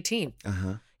I was 19.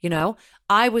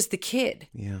 I was the kid.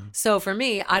 Yeah. So for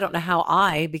me, I don't know how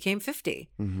I became 50.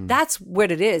 That's what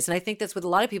it is. And I think that's with a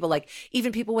lot of people, like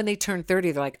even people when they turn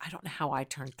 30, they're like, I don't know how I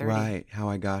turned 30. Right. How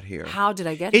I got here. How did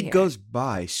I get here? It goes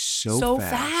by so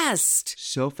fast.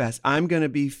 So fast. I'm going to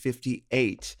be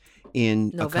 58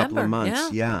 in November, a couple of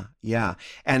months. Yeah.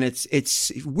 And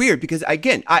it's weird because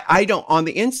again, I don't, on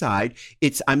the inside,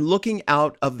 I'm looking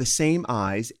out of the same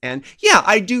eyes and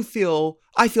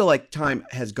I feel like time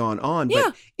has gone on,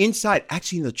 but inside,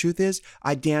 actually, the truth is,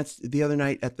 I danced the other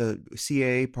night at the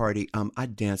CAA party. I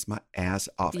danced my ass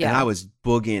off, and I was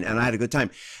boogieing, and I had a good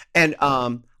time. And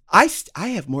I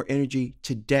have more energy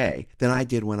today than I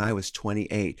did when I was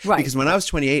 28. Right. Because when I was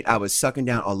 28, I was sucking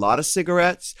down a lot of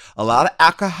cigarettes, a lot of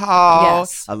alcohol,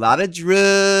 a lot of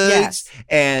drugs,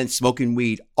 and smoking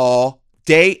weed all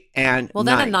day and Well,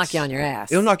 night. that'll knock you on your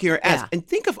ass. It'll knock you on your ass. Yeah. And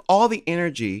think of all the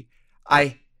energy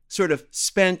I sort of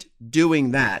spent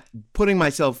doing that, pulling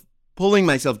myself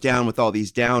down with all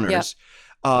these downers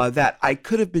that I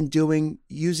could have been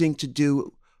using to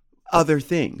do other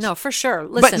things. No, for sure.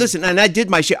 But listen, and I did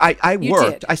my shit. I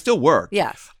worked. Did. I still work.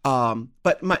 Yes.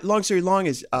 But my long story long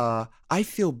is I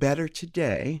feel better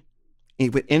today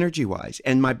with energy wise,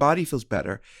 and my body feels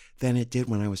better than it did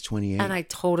when I was 28. And I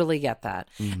totally get that.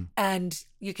 Mm-hmm. And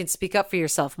you can speak up for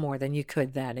yourself more than you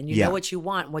could then. And you know what you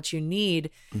want, what you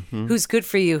need, who's good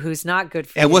for you, who's not good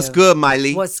for you. And what's good,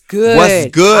 Miley? What's good?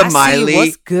 What's good, Miley?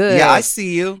 What's good? Yeah, I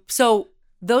see you. So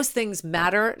those things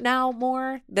matter now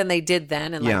more than they did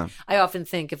then. And like, I often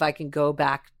think if I can go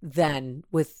back then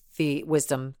with the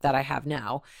wisdom that I have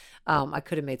now, I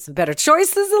could have made some better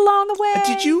choices along the way.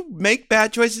 Did you make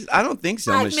bad choices? I don't think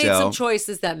so, I've Michelle. made some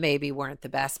choices that maybe weren't the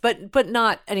best, but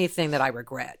not anything that I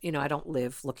regret. You know, I don't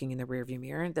live looking in the rearview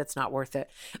mirror. That's not worth it.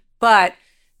 But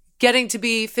getting to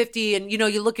be 50 and, you know,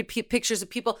 you look at pictures of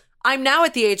people. I'm now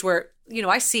at the age where, you know,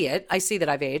 I see it. I see that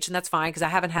I've aged, and that's fine because I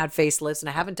haven't had facelifts and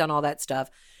I haven't done all that stuff.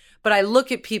 But I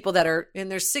look at people that are in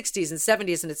their 60s and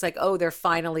 70s, and it's like, oh,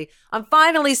 I'm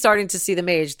finally starting to see them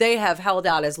age. They have held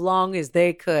out as long as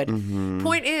they could. Mm-hmm.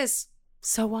 Point is,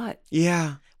 so what?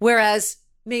 Yeah. Whereas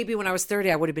maybe when I was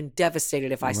 30, I would have been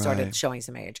devastated if I started showing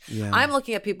some age. Yeah. I'm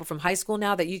looking at people from high school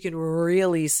now that you can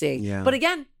really see. Yeah. But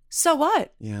again, so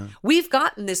what? Yeah. We've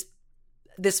gotten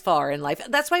this far in life.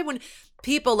 That's why when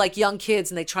people like young kids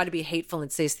and they try to be hateful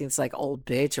and say things like old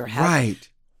bitch or have Right.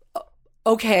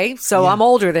 Okay, so I'm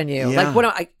older than you. Yeah.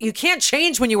 Like, you can't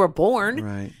change when you were born.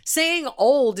 Right. Saying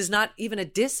old is not even a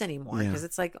diss anymore because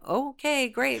it's like, okay,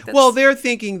 great. Well, they're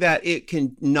thinking that it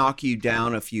can knock you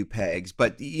down a few pegs,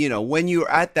 but you know, when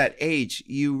you're at that age,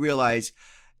 you realize,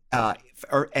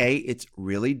 it's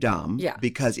really dumb. Yeah.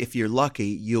 Because if you're lucky,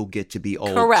 you'll get to be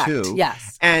old correct. too.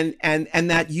 Yes. And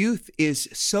that youth is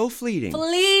so fleeting.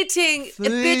 Fleeting.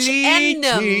 Bitch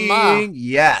enema.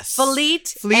 Yes.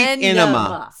 Fleet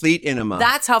enema. Fleet enema.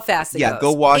 That's how fast it goes. Yeah,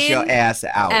 go wash your ass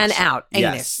out. And out. Yes.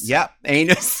 Anus. Yep.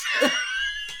 Anus.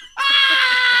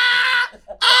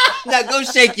 Now go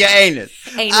shake your anus.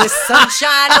 Anus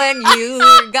sunshine when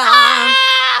you're gone.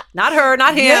 Not her,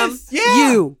 not him. Yes,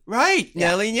 yeah. You. Right,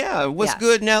 Yeah. Nelly. Yeah. What's Yes.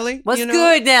 good, Nelly? What's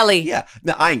good, Nelly? Yeah.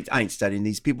 No, I ain't studying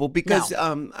these people because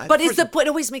But it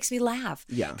always makes me laugh.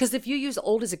 Yeah. Because if you use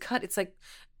old as a cut, it's like,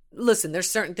 listen, there's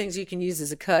certain things you can use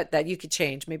as a cut that you could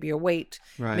change. Maybe your weight,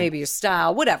 Right. maybe your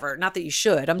style, whatever. Not that you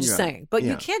should. I'm just saying. But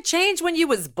you can't change when you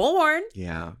was born.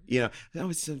 Yeah. You know, that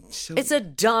was so It's a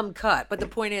dumb cut. But the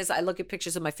point is, I look at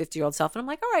pictures of my 50-year-old self and I'm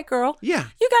like, all right, girl. Yeah.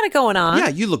 You got it going on. Yeah,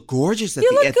 you look gorgeous at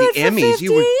You the look good for Emmys. 50.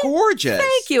 You were gorgeous.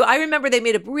 Thank you. I remember they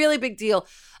made a really big deal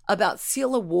about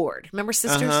Seal Award. Remember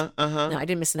Sisters? Uh-huh. No, I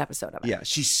didn't miss an episode of it. Yeah,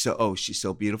 she's so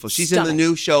beautiful. She's in Stunning. the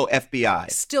new show FBI.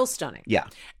 Still stunning. Yeah.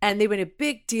 And they made a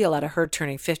big deal out of her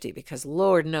turning 50 because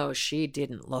Lord knows she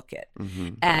didn't look it. Mm-hmm.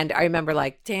 And I remember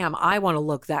like, damn, I want to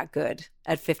look that good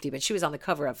at 50. But she was on the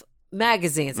cover of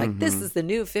magazines like, this is the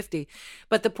new 50.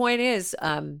 But the point is,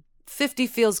 50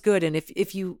 feels good. And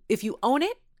if you own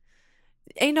it,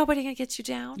 ain't nobody going to get you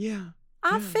down. Yeah.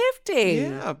 I'm 50.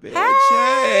 Yeah, bitch.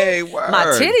 Hey, word. My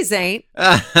titties ain't,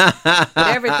 but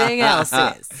everything else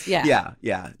is. Yeah.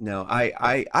 Yeah. No,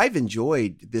 I've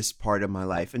enjoyed this part of my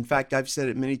life. In fact, I've said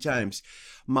it many times.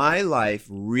 My life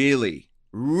really,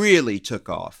 really took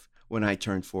off when I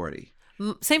turned 40.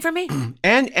 Same for me.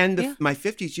 And my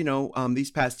 50s, you know, these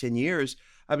past 10 years,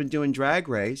 I've been doing Drag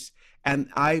Race, and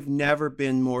I've never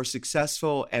been more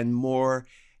successful and more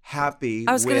happy.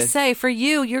 I was going to say, for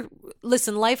you,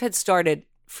 listen, life had started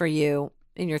for you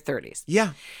in your 30s.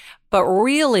 Yeah. But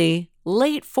really,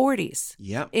 late 40s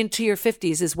into your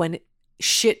 50s is when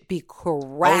shit be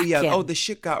cracking. Oh, yeah. Oh, the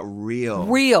shit got real.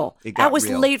 That was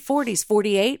real. late 40s,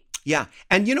 48. Yeah.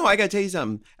 And, you know, I got to tell you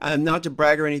something, not to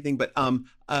brag or anything, but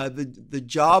the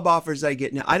job offers I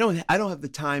get now, I don't have the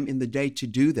time in the day to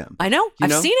do them. I know.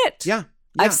 I've seen it. Yeah.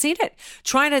 I've seen it.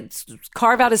 Trying to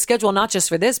carve out a schedule, not just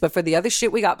for this, but for the other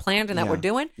shit we got planned and that we're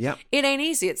doing. Yeah. It ain't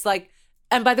easy. It's like,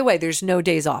 and by the way, there's no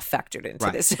days off factored into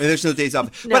this. There's no days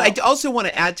off. No. But I also want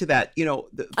to add to that, you know.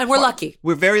 And we're lucky.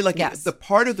 We're very lucky. Yes. The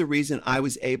part of the reason I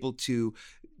was able to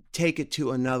take it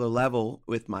to another level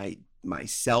with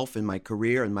myself and my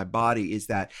career and my body is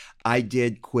that I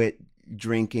did quit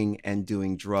drinking and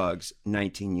doing drugs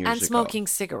 19 years ago.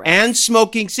 And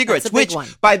smoking cigarettes. That's a big one.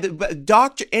 By the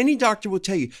doctor, any doctor will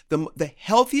tell you the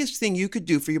healthiest thing you could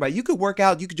do for your body. You could work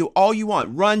out, you could do all you want,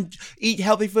 run, eat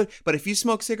healthy food, but if you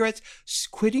smoke cigarettes,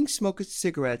 quitting smoking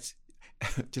cigarettes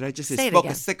Did I just Say say it smoke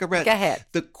again. a cigarette? Go ahead.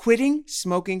 The quitting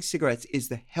smoking cigarettes is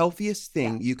the healthiest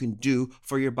thing you can do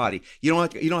for your body. You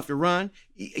don't have to run.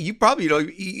 You probably don't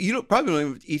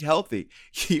even eat healthy,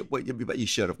 but you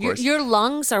should, of course. Your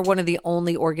lungs are one of the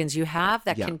only organs you have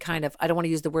that Yeah. can kind of, I don't want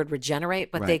to use the word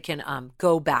regenerate, but Right. they can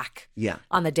go back Yeah.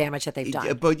 on the damage that they've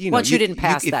done. But once you didn't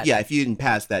pass that. if you didn't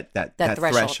pass that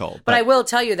threshold. But I will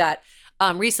tell you that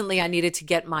recently I needed to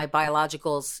get my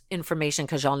biological's information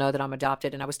because y'all know that I'm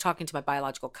adopted. And I was talking to my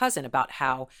biological cousin about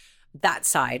how that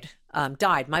side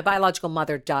died. My biological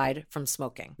mother died from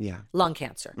smoking. Yeah. Lung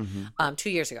cancer 2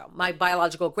 years ago. My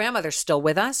biological grandmother's still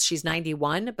with us. She's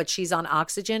 91, but she's on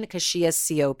oxygen because she has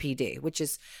COPD, which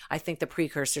is, I think, the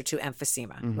precursor to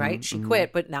emphysema, right? She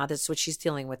quit, but now that's what she's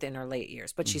dealing with in her late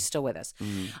years, but she's still with us.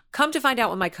 Come to find out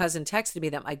when my cousin texted me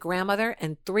that my grandmother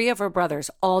and 3 of her brothers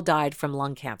all died from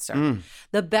lung cancer.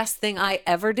 The best thing I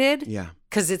ever did,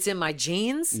 because it's in my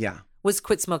genes, was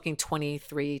quit smoking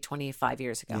 23, 25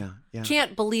 years ago. Yeah.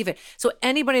 Can't believe it. So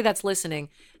anybody that's listening,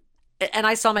 and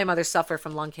I saw my mother suffer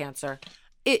from lung cancer,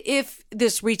 if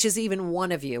this reaches even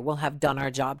one of you, we'll have done our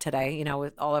job today,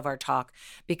 with all of our talk.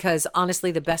 Because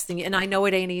honestly, the best thing, and I know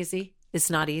it ain't easy.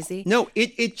 It's not easy. No,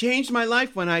 it changed my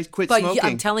life when I quit but smoking.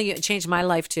 I'm telling you, it changed my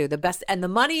life too. The best, and the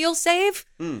money you'll save,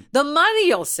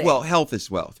 Well, health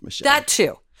is wealth, Michelle. That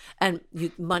too. And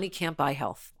money can't buy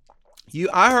health.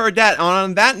 I heard that.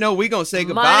 On that note, we're going to say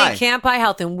goodbye. Money can't buy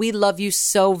health, and we love you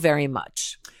so very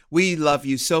much. We love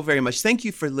you so very much. Thank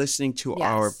you for listening to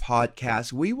our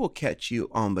podcast. We will catch you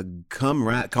on the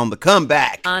comeback.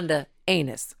 On the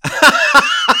anus.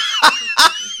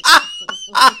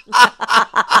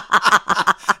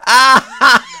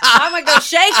 I'm going to go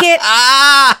shake it.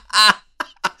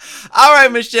 All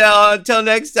right, Michelle. Until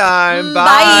next time.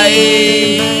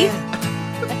 Bye.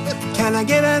 Can I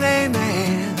get an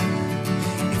amen?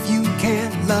 If you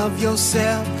can't love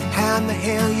yourself, how in the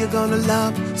hell you gonna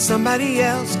love somebody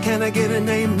else? Can I get an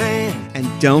amen? And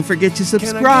don't forget to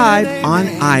subscribe on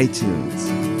iTunes.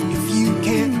 If you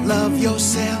can't love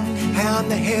yourself, how in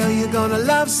the hell you gonna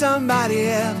love somebody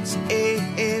else?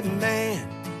 Amen.